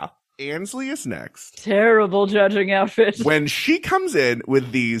 Yes. Yeah. Ansley is next. Terrible judging outfit. When she comes in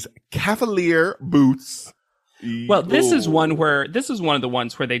with these cavalier boots. Well, this is Ooh. one of the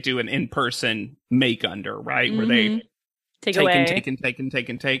ones where they do an in-person make under, right? Where they Take take away.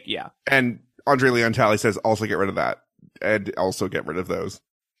 and take. Yeah. And Andre Leontali says also get rid of that. And also get rid of those.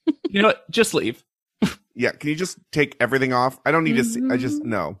 You know what? Just leave. Yeah, can you just take everything off? I don't need to see. I just,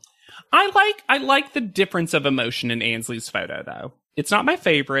 no. I like the difference of emotion in Ansley's photo, though. It's not my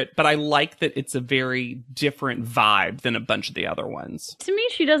favorite, but I like that it's a very different vibe than a bunch of the other ones. To me,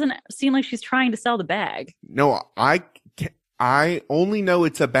 she doesn't seem like she's trying to sell the bag. No, I only know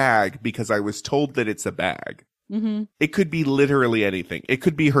it's a bag because I was told that it's a bag. Mm-hmm. It could be literally anything. It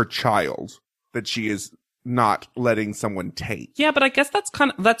could be her child that she is not letting someone take. Yeah, but I guess that's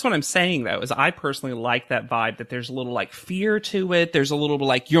what I'm saying, though, is I personally like that vibe, that there's a little like fear to it. There's a little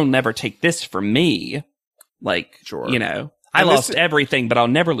like, you'll never take this from me. Like, Sure. you know, I lost everything, but I'll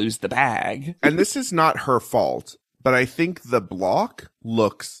never lose the bag. And this is not her fault, but I think the block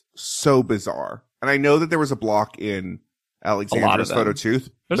looks so bizarre. And I know that there was a block in Alexandra's photo too,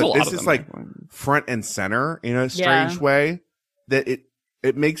 but this is like front and center in a strange way that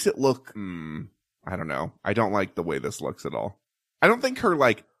it makes it look, I don't know. I don't like the way this looks at all. I don't think her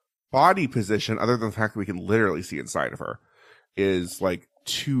like body position, other than the fact that we can literally see inside of her, is like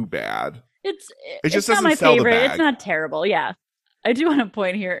too bad. It's just not my doesn't sell the favorite. bag. It's not terrible. Yeah. I do want to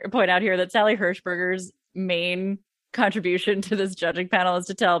point out here that Sally Hershberger's main contribution to this judging panel is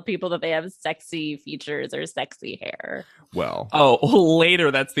to tell people that they have sexy features or sexy hair. Well. Oh,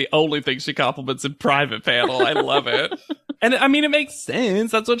 later, that's the only thing she compliments in private panel. I love it. And I mean, it makes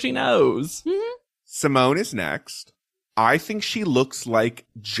sense. That's what she knows. Mm-hmm. Simone is next. I think she looks like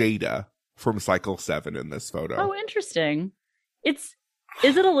Jada from Cycle 7 in this photo. Oh, interesting. Is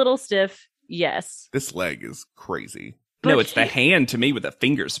it a little stiff? Yes. This leg is crazy. No, it's the hand to me with the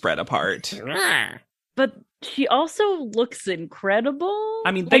fingers spread apart. But she also looks incredible.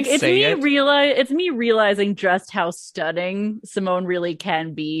 I mean, it's me realizing just how stunning Simone really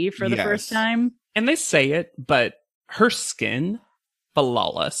can be for the first time. And they say it, but her skin,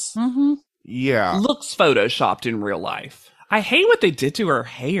 flawless. Mm-hmm. Yeah. Looks photoshopped in real life. I hate what they did to her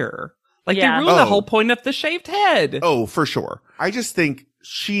hair. Like, they ruined the whole point of the shaved head. Oh, for sure. I just think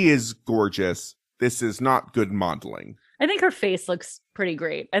she is gorgeous. This is not good modeling. I think her face looks pretty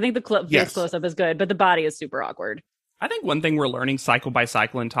great. I think the face close-up is good, but the body is super awkward. I think one thing we're learning cycle by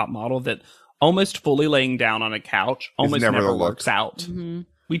cycle in Top Model, that almost fully laying down on a couch almost never works out. Mm-hmm.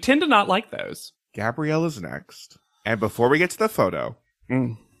 We tend to not like those. Gabrielle is next. And before we get to the photo,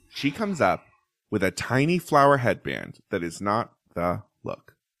 she comes up with a tiny flower headband that is not the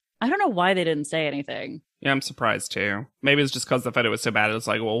look. I don't know why they didn't say anything. Yeah, I'm surprised too. Maybe it's just because the photo was so bad. It's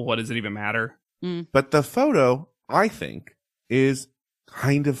like, well, what does it even matter? But the photo, I think, is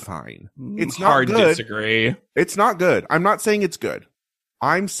kind of fine. It's not hard good. to disagree. It's not good. I'm not saying it's good.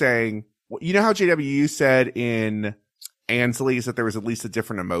 I'm saying, you know how JW said in Ansley's that there was at least a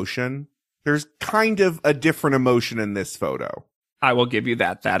different emotion? There's kind of a different emotion in this photo. I will give you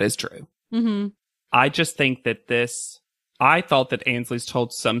that. That is true. Mm-hmm. I just think that I thought that Ansley's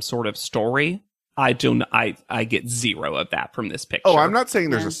told some sort of story. I get zero of that from this picture. Oh, I'm not saying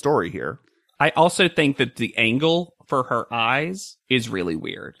there's a story here. I also think that the angle for her eyes is really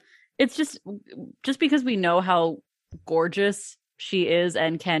weird. It's just because we know how gorgeous she is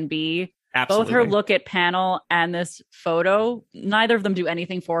and can be. Absolutely. Both her look at panel and this photo, neither of them do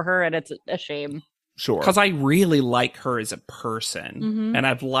anything for her, and it's a shame. Sure. Because I really like her as a person, and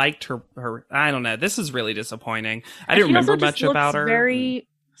I've liked her. I don't know. This is really disappointing. I didn't remember much about her. Very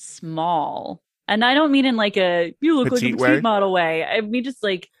small. And I don't mean in like you look like a petite model way. I mean, just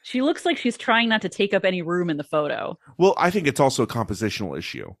like, she looks like she's trying not to take up any room in the photo. Well, I think it's also a compositional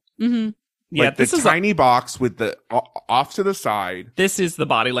issue. Mm-hmm. Yeah, like this is tiny box with the off to the side. This is the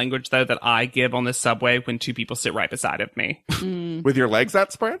body language, though, that I give on the subway when two people sit right beside of me. With your legs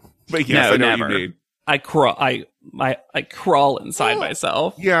that spread? But yes, no, I know never. what you mean. I crawl inside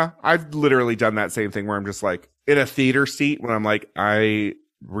myself. Yeah, I've literally done that same thing where I'm just like in a theater seat when I'm like, I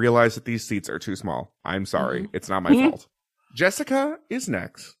realize that these seats are too small. I'm sorry. It's not my fault. Jessica is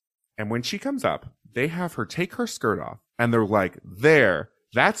next. And when she comes up, they have her take her skirt off. And they're like,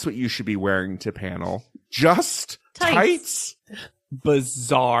 that's what you should be wearing to panel. Just tights.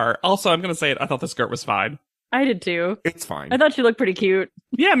 Bizarre. Also, I'm going to say it. I thought the skirt was fine. I did too. It's fine. I thought she looked pretty cute.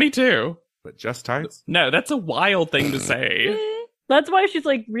 Yeah, me too. But just tights? No, that's a wild thing to say. That's why she's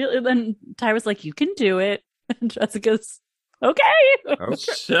like, really. Then Ty was like, you can do it. And Jessica's, okay.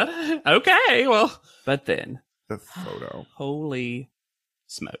 Okay, well. But then. The photo. Holy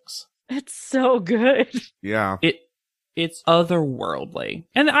smokes. It's so good. Yeah. It's otherworldly.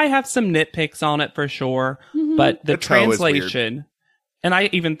 And I have some nitpicks on it for sure. But the translation, and I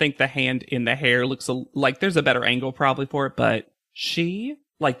even think the hand in the hair looks like there's a better angle probably for it, but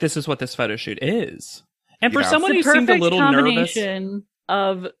this is what this photo shoot is. And for someone who seemed a little nervous.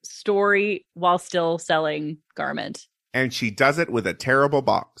 Of story while still selling garment. And she does it with a terrible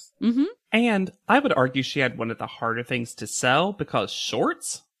box. Mm-hmm. And I would argue she had one of the harder things to sell because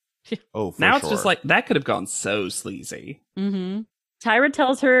shorts Oh, for Now sure. it's just like, that could have gone so sleazy. Mm-hmm. Tyra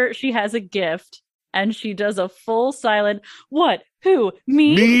tells her she has a gift, and she does a full silent, what? Who?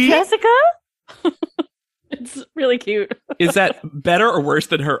 Me? Jessica? It's really cute. Is that better or worse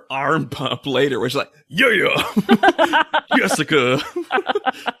than her arm pump later, where she's like, yeah, Jessica. We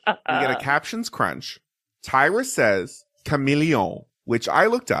get a captions crunch. Tyra says chameleon, which I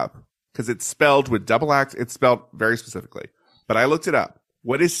looked up because it's spelled with double X. It's spelled very specifically, but I looked it up.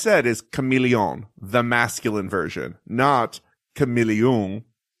 What is said is chameleon, the masculine version, not chameleon,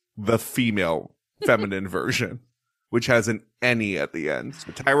 the female feminine version, which has an any at the end.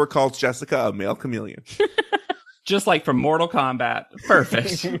 So Tyra calls Jessica a male chameleon. Just like from Mortal Kombat.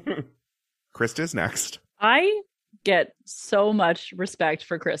 Perfect. Krista's next. I get so much respect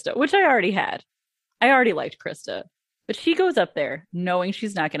for Krista, which I already had. I already liked Krista, but she goes up there knowing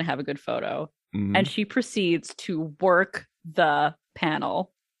she's not going to have a good photo, Mhm. and she proceeds to work the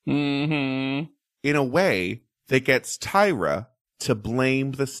panel. Mm-hmm. In a way that gets Tyra to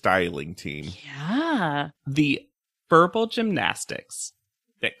blame the styling team. Yeah. The verbal gymnastics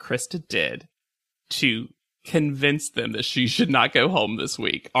that Krista did to convince them that she should not go home this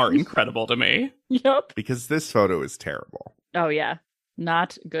week are incredible to me. Yep. Because this photo is terrible. Oh, yeah.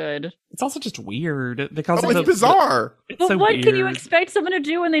 Not good. It's also just weird because Oh, of it's bizarre. But so what can you weird. expect someone to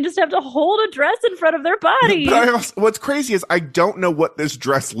do when they just have to hold a dress in front of their body? But what's crazy is I don't know what this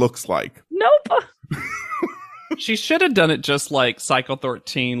dress looks like. Nope. She should have done it just like Cycle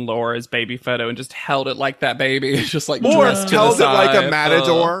 13 Laura's baby photo and just held it like that baby. It's just like Or dressed to the held it like a side.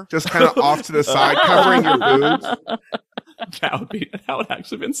 matador, just kind of off to the side, covering your boobs. That would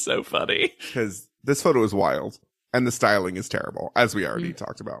actually been so funny. Because this photo is wild. And the styling is terrible, as we already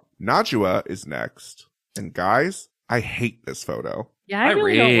talked about. Najwa is next. And guys, I hate this photo. Yeah, I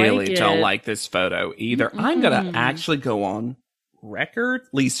really, don't it. like this photo either. I'm going to actually go on record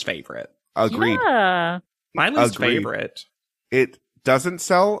least favorite. Agreed. Yeah. My least Agreed. favorite. It doesn't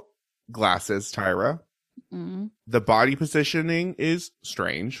sell glasses, Tyra. Mm. The body positioning is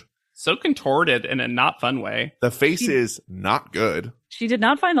strange. So contorted in a not fun way. The face is not good. She did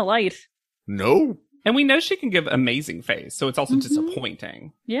not find the light. No. And we know she can give amazing face, so it's also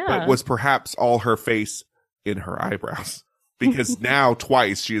disappointing. Yeah. But was perhaps all her face in her eyebrows. Because now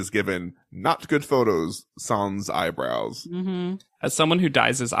twice she has given not good photos sans eyebrows. Mm-hmm. As someone who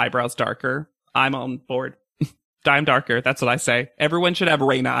dyes his eyebrows darker, I'm on board. Dye 'em darker. That's what I say. Everyone should have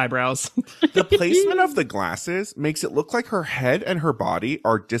Raina eyebrows. The placement of the glasses makes it look like her head and her body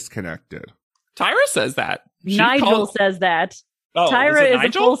are disconnected. Tyra says that. She Nigel calls- says that. Oh, Tyra it is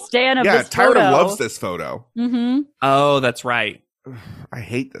Nigel? a full stan of Yeah, this Tyra photo. loves this photo. Mm-hmm. Oh, that's right. I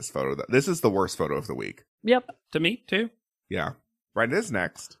hate this photo. This is the worst photo of the week. Yep. To me, too. Yeah. Brenda is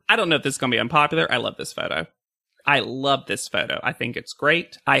next. I don't know if this is going to be unpopular. I love this photo. I love this photo. I think it's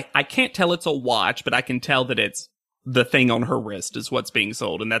great. I can't tell it's a watch, but I can tell that it's the thing on her wrist is what's being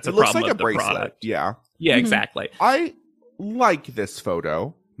sold, and that's It a looks problem like a with the bracelet. product. Yeah. Yeah, Mhm. exactly. I like this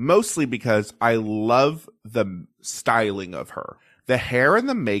photo mostly because I love the styling of her. The hair and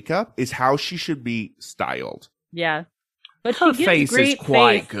the makeup is how she should be styled. Yeah. But Her she gives face is great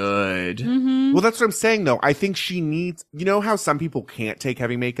quite face. good. Mm-hmm. Well, that's what I'm saying, though. I think she needs, you know how some people can't take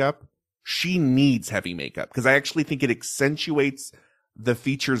heavy makeup? She needs heavy makeup because I actually think it accentuates the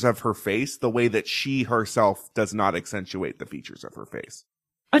features of her face the way that she herself does not accentuate the features of her face.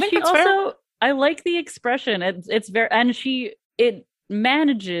 I But think she that's also, fair. I like the expression. It's very, and it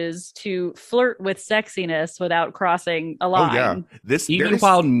manages to flirt with sexiness without crossing a line. Oh, yeah. Even there's-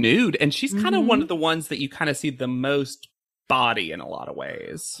 while nude. And she's kind of Mhm. one of the ones that you kind of see the most body in a lot of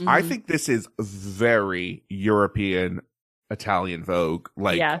ways. I Mhm. think this is very European Italian Vogue.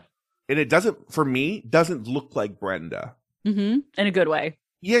 Like, yeah. and it doesn't, for me, doesn't look like Brenda. Mm-hmm. In a good way.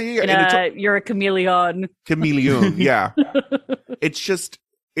 Yeah, yeah, In yeah. And it's you're a chameleon. chameleon. Yeah. It's just,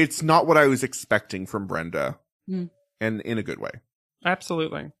 it's not what I was expecting from Brenda. Mm. And in a good way.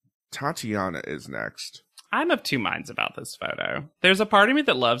 Absolutely. Tatiana is next. I'm of two minds about this photo. There's a part of me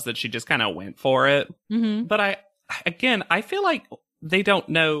that loves that she just kind of went for it. Mm-hmm. But I feel like they don't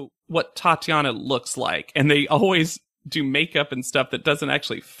know what Tatiana looks like. And they always do makeup and stuff that doesn't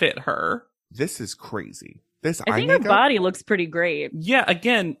actually fit her. This is crazy. This I eye think her makeup. body looks pretty great. Yeah,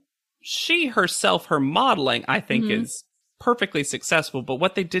 again, she herself, her modeling, I think Mhm. is perfectly successful. But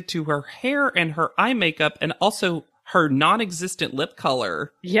what they did to her hair and her eye makeup and also her non-existent lip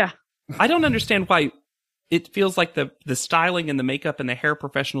color, Yeah. I don't understand why it feels like the styling and the makeup and the hair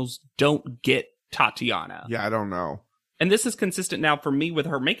professionals don't get Tatiana. Yeah, I don't know. And this is consistent now for me with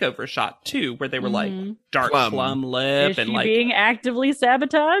her makeover shot too, where they were like Mhm. dark Plum. plum lip Is and she like being actively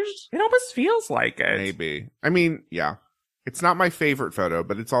sabotaged? it almost feels like it. Maybe. I mean, yeah. It's not my favorite photo,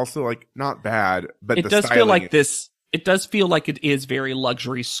 but it's also like not bad. But It does feel like this. It does feel like it is very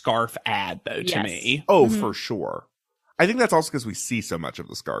luxury scarf ad, though, to me. Oh, for sure. I think that's also because we see so much of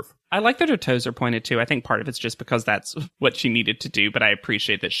the scarf. I like that her toes are pointed too. I think part of it's just because that's what she needed to do, but I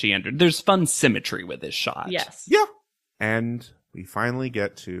appreciate that there's fun symmetry with this shot. Yes. Yeah. And we finally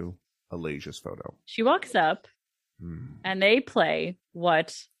get to Alaja's photo. She walks up and they play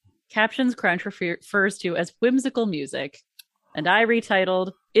what Captions Crunch refers to as whimsical music. And I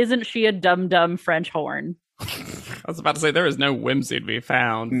retitled, "Isn't She a Dum-Dum French Horn?" I was about to say, there is no whimsy to be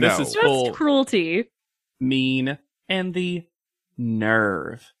found. No. This is Just full cruelty. mean, and the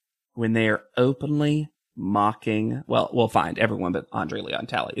nerve when they are openly mocking. Well, we'll find everyone but Andre Leon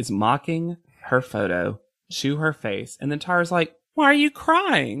Talley is mocking her photo to her face. And then Tara's like, "Why are you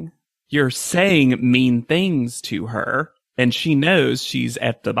crying? You're saying mean things to her. And she knows she's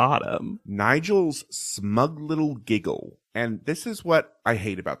at the bottom." Nigel's smug little giggle. And this is what I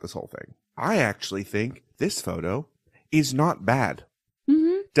hate about this whole thing. I actually think this photo is not bad.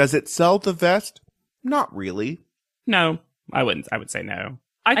 Mm-hmm. Does it sell the vest? Not really. No, I wouldn't. I would say no.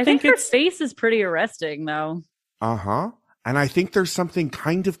 I think her it's face is pretty arresting, though. Uh-huh. And I think there's something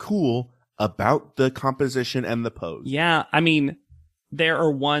kind of cool about the composition and the pose. Yeah, I mean, there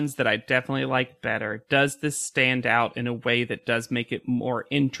are ones that I definitely like better. Does this stand out in a way that does make it more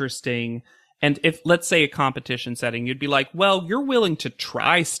interesting? And if, let's say, a competition setting, you'd be like, well, you're willing to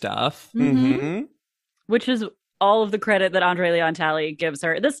try stuff. Mm-hmm. Which is all of the credit that Andre Leon Talley gives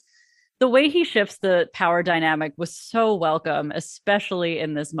her. The way he shifts the power dynamic was so welcome, especially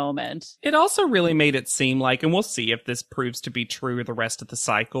in this moment. It also really made it seem like, and we'll see if this proves to be true the rest of the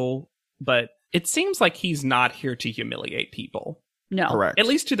cycle, but it seems like he's not here to humiliate people. No. Correct. At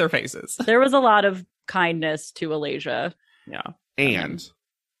least to their faces. There was a lot of kindness to Alaja. Yeah. And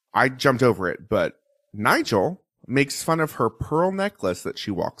I jumped over it, but Nigel makes fun of her pearl necklace that she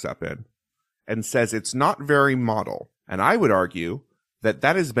walks up in and says it's not very model. And I would argue that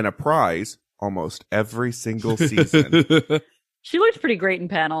has been a prize almost every single season. She looked pretty great in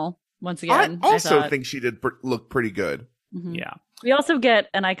panel, once again. I also thought. think she did look pretty good. Mhm. Yeah. We also get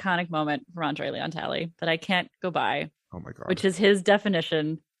an iconic moment from Andre Leon Talley that I can't go by, Oh my God. which is his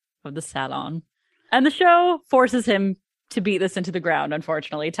definition of the salon. And the show forces him to beat this into the ground,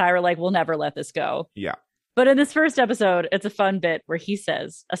 unfortunately. Tyra will never let this go. Yeah. But in this first episode, it's a fun bit where he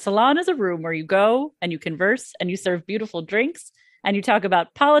says, "A salon is a room where you go and you converse and you serve beautiful drinks and you talk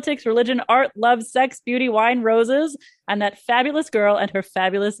about politics, religion, art, love, sex, beauty, wine, roses, and that fabulous girl and her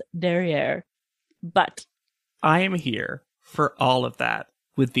fabulous derriere. But I am here for all of that,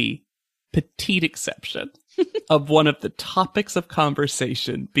 with the petite exception of one of the topics of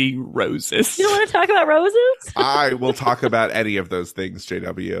conversation being roses. you don't want to talk about roses?" I will talk about any of those things,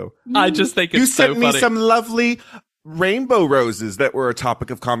 JW. I just think You it's so sent me funny. some lovely rainbow roses that were a topic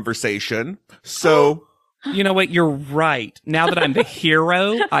of conversation. So You know what? You're right. Now that I'm the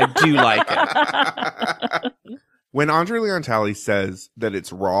hero, I do like it. when Andre Leon Talley says that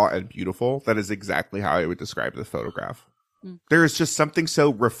it's raw and beautiful, that is exactly how I would describe the photograph. There is just something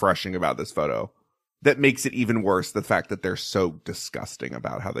so refreshing about this photo that makes it even worse, the fact that they're so disgusting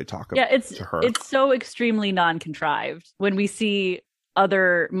about how they talk Yeah, to her. it's so extremely non-contrived. When we see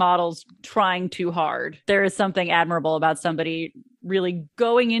other models trying too hard, there is something admirable about somebody really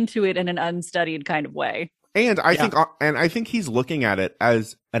going into it in an unstudied kind of way. And I think he's looking at it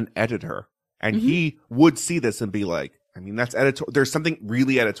as an editor, and Mm-hmm. he would see this and be like, I mean, that's editorial. There's something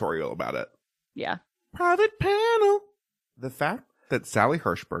really editorial about it. Yeah. Private panel. The fact that Sally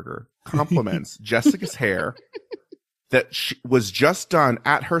Hirschberger compliments Jessica's hair that was just done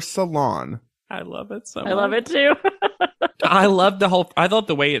at her salon. I love it so much. I love it too. I love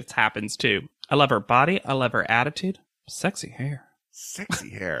the way it happens too. I love her body. I love her attitude. Sexy hair.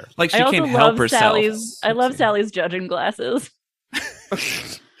 Sexy hair. Like she I also can't help love herself. I love Sally's judging glasses.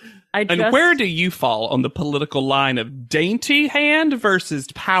 And where do you fall on the political line of dainty hand versus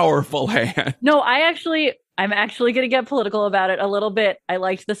powerful hand? No, I'm actually going to get political about it a little bit. I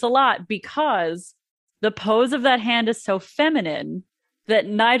liked this a lot because the pose of that hand is so feminine that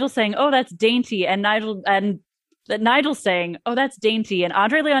Nigel's saying, "Oh, that's dainty," and Nigel's saying, "Oh, that's dainty," and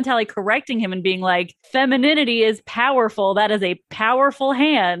Andre Leon Talley correcting him and being like, "Femininity is powerful. That is a powerful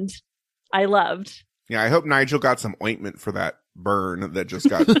hand." I loved. Yeah, I hope Nigel got some ointment for that burn that just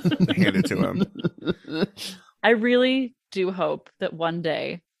got handed to him. I really do hope that one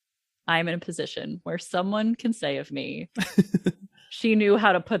day I'm in a position where someone can say of me, "She knew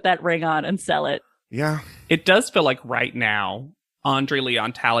how to put that ring on and sell it." Yeah. It does feel like right now, Andre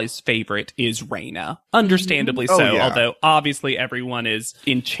Leon Talley's favorite is Raina. Understandably Oh, so, yeah. although obviously everyone is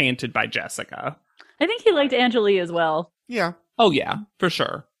enchanted by Jessica. I think he liked Angelique as well. Yeah. Oh, yeah, for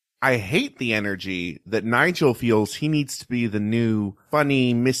sure. I hate the energy that Nigel feels he needs to be the new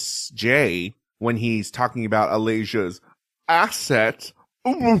funny Miss J when he's talking about Alasia's asset.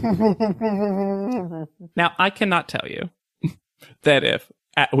 Now, I cannot tell you that if,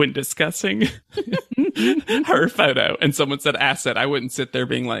 when discussing her photo and someone said asset, I wouldn't sit there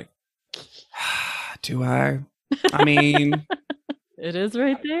being like, do I? I mean, It is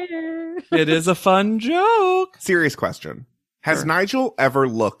right there. it is a fun joke. Serious question. Has Sure. Nigel ever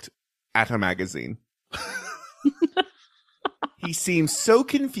looked at a magazine? He seems so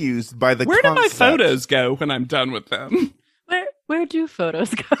confused by the Where do my concept. photos go when I'm done with them? Where do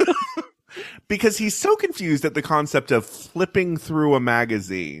photos go? Because he's so confused at the concept of flipping through a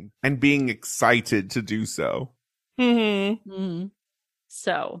magazine and being excited to do so. Mm-hmm. Mhm.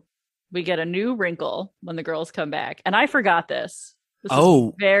 So we get a new wrinkle when the girls come back. And I forgot this. This Oh.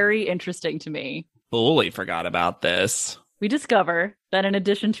 is very interesting to me. Fully forgot about this. We discover that in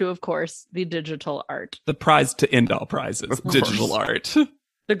addition to, of course, the digital art, The prize to end all prizes, Of course. digital art.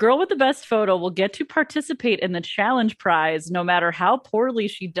 the girl with the best photo will get to participate in the challenge prize no matter how poorly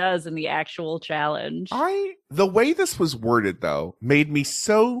she does in the actual challenge. The way this was worded though made me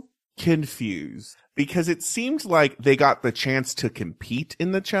so confused because it seemed like they got the chance to compete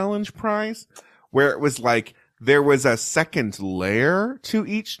in the challenge prize where it was like there was a second layer to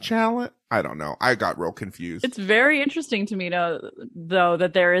each challenge. I don't know. I got real confused. It's very interesting to me, though,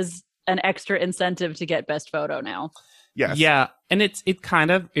 that there is an extra incentive to get best photo now. Yes. Yeah, and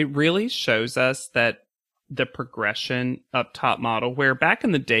it really shows us that the progression up top model, where back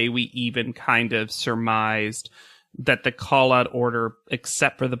in the day we even kind of surmised that the call out order,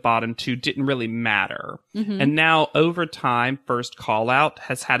 except for the bottom two, didn't really matter. Mhm. And now over time, first call out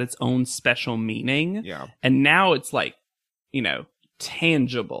has had its own special meaning. Yeah. And now it's like,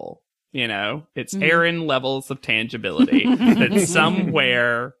 tangible, it's Mhm. Aaron levels of tangibility that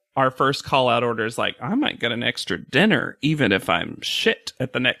somewhere our first call out order is like, I might get an extra dinner, even if I'm shit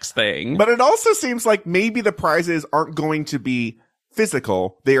at the next thing. But it also seems like maybe the prizes aren't going to be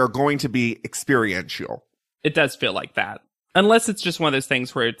physical. They are going to be experiential. It does feel like that. Unless it's just one of those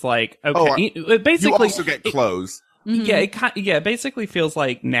things where it's like, okay, Oh, it basically, You also get clothes. Mhm. yeah, it basically feels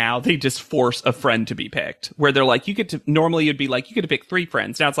like now they just force a friend to be picked, where they're like, normally you'd be like, you get to pick 3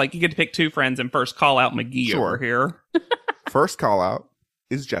 friends. Now it's like, you get to pick 2 friends and first call out McGee Sure. over here. First call out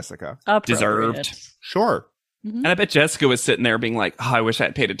is Jessica. Appropriate. Deserved. Sure. And I bet Jessica was sitting there being like, oh, I wish I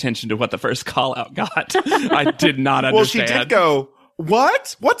had paid attention to what the first call out got. I did not Well, she understand. did go,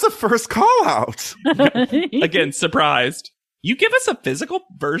 what? What's a first call out? Again, surprised. You give us a physical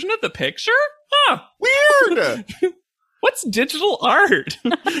version of the picture? Huh. Weird. What's digital art?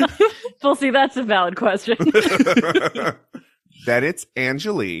 Well, see, that's a valid question. That it's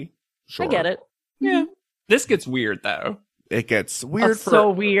Angelique. Sure. I get it. Yeah. This gets weird, though. It gets weird That's for so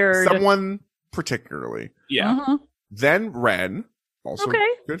weird. someone particularly. Yeah. Uh-huh. Then Ren. Also Okay.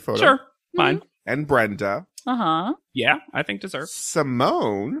 good photo. Sure. Fine. And Brenda. Uh-huh. Yeah, I think deserved.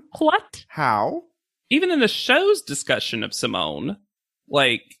 Simone. What? How? Even in the show's discussion of Simone,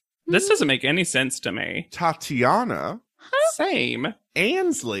 this doesn't make any sense to me. Tatiana. Same.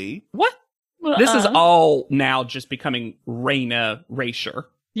 Ansley. What? This is all now just becoming Raina Raisher.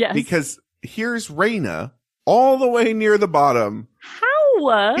 Yes. Because here's Raina all the way near the bottom. How?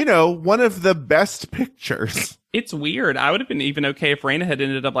 One of the best pictures. It's weird. I would have been even okay if Raina had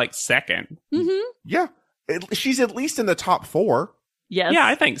ended up second. Mm-hmm. Yeah. She's at least in the top 4. Yes. Yeah,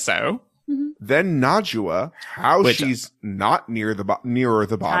 I think so. Mm-hmm. Then Najwa. How Which- she's not nearer the bottom. Tyra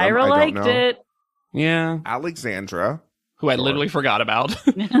I don't liked know. it. Yeah. Alexandra. Who I Sure. literally forgot about.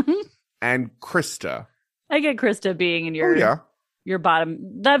 And Krista. I get Krista being in Oh, yeah. your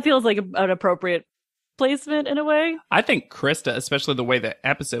bottom. That feels like an appropriate placement in a way. I think Krista, especially the way the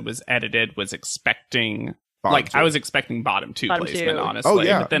episode was edited, was expecting Bottom I two. was expecting bottom 2 Bottom placement, 2. honestly. Oh,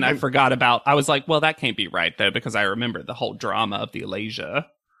 yeah. But then I forgot about, I was like, well, that can't be right, though, because I remember the whole drama of the Alasia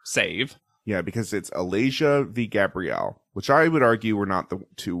save. Yeah, because it's Alasia v. Gabrielle, which I would argue were not the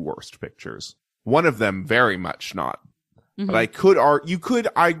 2 worst pictures. One of them very much not. Mhm. But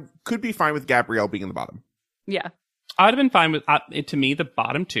I could be fine with Gabrielle being in the bottom. Yeah. I would have been fine with, to me, the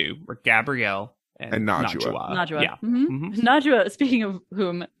bottom 2 were Gabrielle and Najwa. Najwa. Yeah. Mhm. Mhm. Najwa, speaking of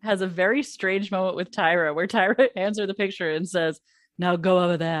whom, has a very strange moment with Tyra where Tyra hands her the picture and says, "Now go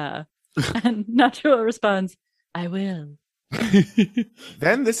over there." And Najwa responds, "I will."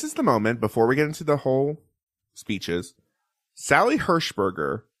 Then this is the moment before we get into the whole speeches. Sally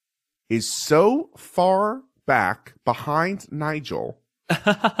Hirschberger is so far back behind Nigel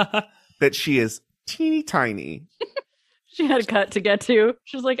that she is teeny tiny. She had a cut to get to.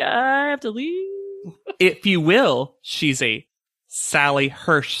 She was like, "I have to leave." If you will, she's a Sally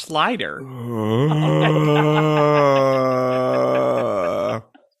Hirsch Slider.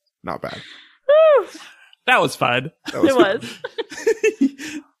 Not bad. That was fun. It was.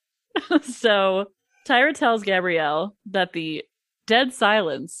 So Tyra tells Gabrielle that the dead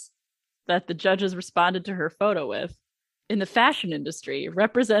silence that the judges responded to her photo with in the fashion industry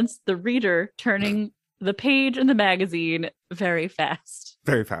represents the reader turning the page in the magazine very fast.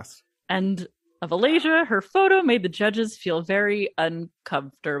 Very fast. And of Alasia, her photo made the judges feel very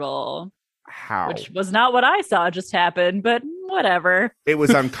uncomfortable. How? Which was not what I saw just happen, but whatever. It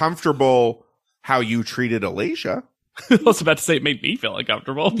was uncomfortable how you treated Alasia. I was about to say it made me feel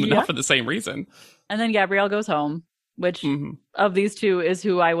uncomfortable, but Yeah. not for the same reason. And then Gabrielle goes home, which of these two is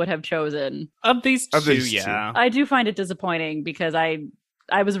who I would have chosen. Of these two, Of these yeah. I do find it disappointing because I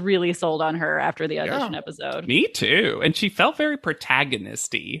was really sold on her after the audition episode. Me too. And she felt very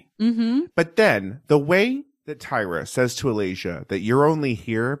protagonist-y. Mm-hmm. But then the way that Tyra says to Alasia that you're only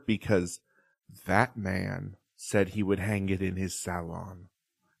here because that man said he would hang it in his salon.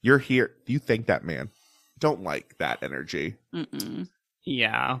 You're here. You think that man. Don't like that energy. Mm-mm.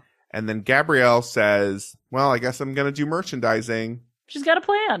 Yeah. And then Gabrielle says, well, I guess I'm going to do merchandising. She's got a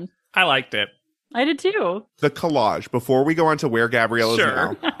plan. I liked it. I did too. The collage, before we go on to where Gabrielle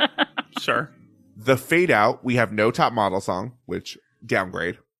Sure. is now, Sure. the fade out, we have no top model song, which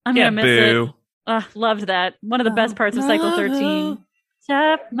downgrade. I'm Yeah, gonna miss boo. it. Loved that. One of the best parts of Cycle 13.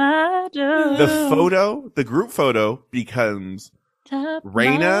 Tap my door. The photo, the group photo becomes Tap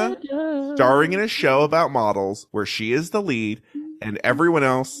Raina my door. starring in a show about models where she is the lead and everyone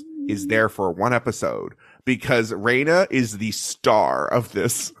else is there for one episode because Raina is the star of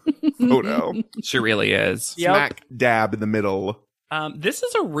this photo. She really is. Yep. Smack dab in the middle. This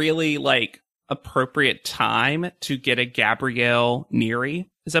is a really appropriate time to get a Gabrielle Neary,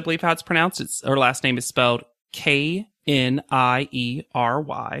 is I believe how it's pronounced. Her last name is spelled Knierey.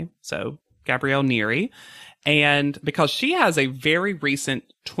 So Gabrielle Neary. And because she has a very recent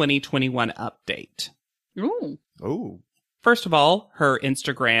 2021 update. Ooh. Oh, First of all, her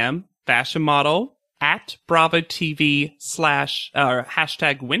Instagram fashion model at Bravo TV /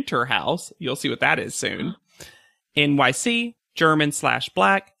 hashtag Winter House. You'll see what that is soon. NYC, German /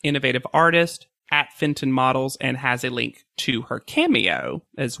 Black, innovative artist at Fenton Models, and has a link to her Cameo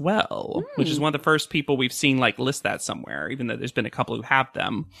as well, which is one of the first people we've seen list that somewhere, even though there's been a couple who have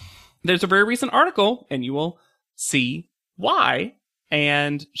them. There's a very recent article, and you will see why.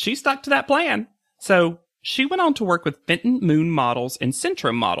 And she stuck to that plan. So she went on to work with Fenton Moon Models and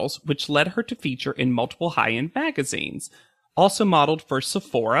Centrum Models, which led her to feature in multiple high-end magazines. Also modeled for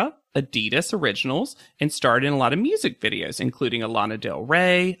Sephora, Adidas Originals, and starred in a lot of music videos, including a Lana Del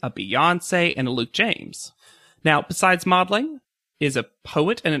Rey, a Beyonce, and a Luke James. Now, besides modeling, is a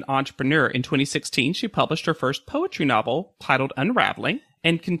poet and an entrepreneur. In 2016, she published her first poetry novel titled Unraveling,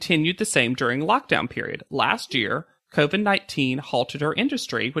 and continued the same during the lockdown period. Last year, COVID-19 halted her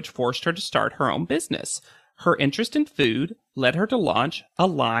industry, which forced her to start her own business. Her interest in food led her to launch a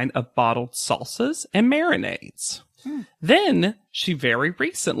line of bottled salsas and marinades. Then, she very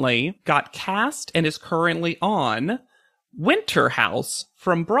recently got cast and is currently on Winter House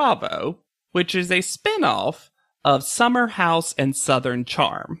from Bravo, which is a spinoff of Summer House and Southern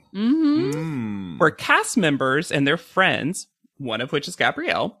Charm, where cast members and their friends, one of which is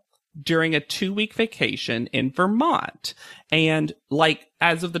Gabrielle, during a 2-week vacation in Vermont. And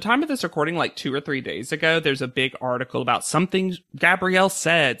as of the time of this recording, 2 or 3 days ago, there's a big article about something Gabrielle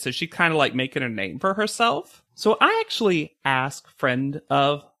said. So she kind of making a name for herself. So I actually asked friend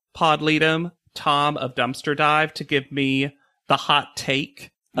of Podleadum, Tom of Dumpster Dive, to give me the hot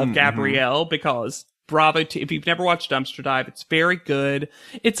take of Gabrielle, because Bravo, if you've never watched Dumpster Dive, it's very good.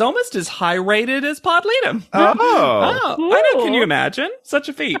 It's almost as high rated as Podleadum. Oh. I know. Can you imagine? Such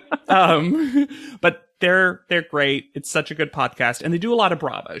a feat. But they're great. It's such a good podcast, and they do a lot of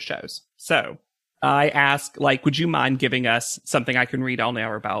Bravo shows. So I ask, would you mind giving us something I can read all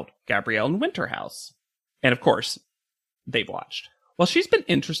now about Gabrielle and Winter House? And of course, they've watched. Well, she's been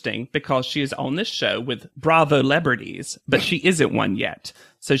interesting because she is on this show with Bravo celebrities, but she isn't one yet.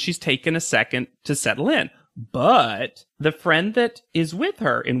 So she's taken a second to settle in. But the friend that is with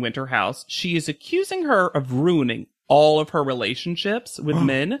her in Winter House, she is accusing her of ruining all of her relationships with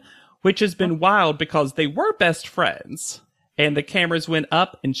men, which has been wild because they were best friends. And the cameras went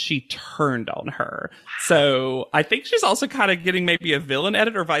up and she turned on her. So I think she's also kind of getting maybe a villain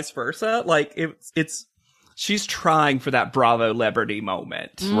edit or vice versa. She's trying for that Bravo celebrity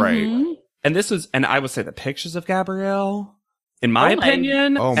moment. Right. And I would say the pictures of Gabrielle, In my Oh my-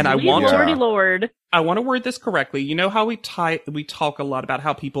 opinion, Oh and I my want God. to Lordy Lord. I want to word this correctly. You know how we talk a lot about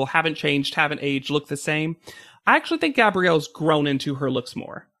how people haven't changed, haven't aged, look the same? I actually think Gabrielle's grown into her looks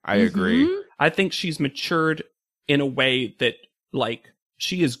more. I agree. Mhm. I think she's matured in a way that, like,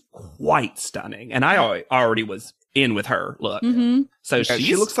 she is quite stunning. And I already was in with her look. Mhm. So Yeah, she's,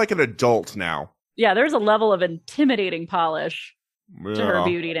 she looks like an adult now. Yeah, there's a level of intimidating polish to her Yeah.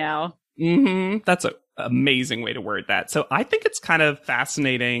 beauty now. That's an amazing way to word that. So I think it's kind of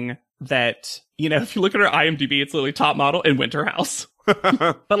fascinating that, you know, if you look at her IMDb, it's literally top model in Winter House.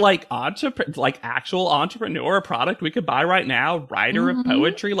 But like actual entrepreneur product we could buy right now, writer of Mhm.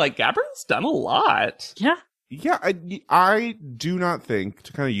 poetry, like Gabrielle's done a lot. Yeah. Yeah, I do not think,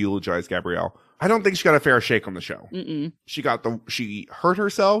 to kind of eulogize Gabrielle, I don't think she got a fair shake on the show. Mm-mm. She hurt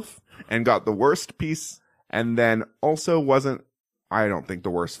herself and got the worst piece, and then also wasn't, I don't think, the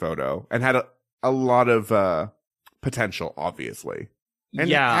worst photo, and had a lot of potential, obviously. And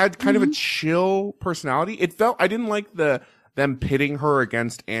Yeah. had kind of a chill personality. It felt, I didn't like them pitting her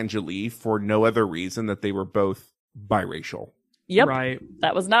against Angelique for no other reason that they were both biracial. Yep. Right.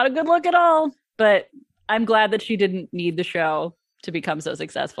 That was not a good look at all. But I'm glad that she didn't need the show to become so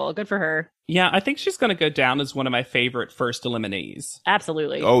successful. Good for her. Yeah, I think she's going to go down as one of my favorite first eliminees.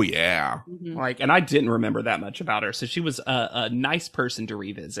 Absolutely. Oh, yeah. Mhm. Like, and I didn't remember that much about her. So she was a nice person to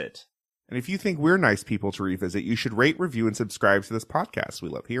revisit. And if you think we're nice people to revisit, you should rate, review, and subscribe to this podcast. We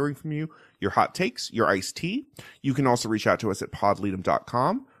love hearing from you, your hot takes, your iced tea. You can also reach out to us at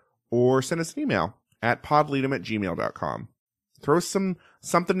podleadum.com or send us an email at podleadum@gmail.com. Throw us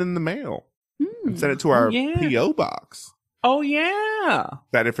something in the mail and send it to our yeah. P.O. box. Oh, yeah.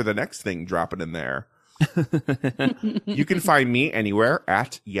 Excited for the next thing dropping in there. You can find me anywhere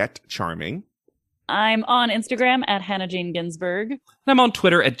at Yet Charming. I'm on Instagram at Hannah Jane Ginsburg. I'm on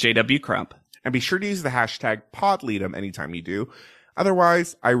Twitter at JW Crump. And be sure to use the hashtag PodLeadum anytime you do.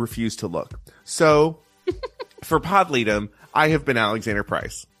 Otherwise, I refuse to look. So, for PodLeadum, I have been Alexander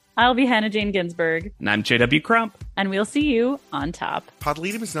Price. I'll be Hannah Jane Ginsburg. And I'm JW Crump. And we'll see you on top.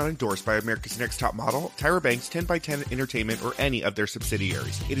 PodLeadum is not endorsed by America's Next Top Model, Tyra Banks, 10x10 Entertainment, or any of their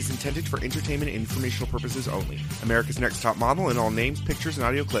subsidiaries. It is intended for entertainment and informational purposes only. America's Next Top Model and all names, pictures, and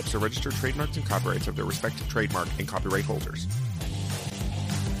audio clips are registered trademarks and copyrights of their respective trademark and copyright holders.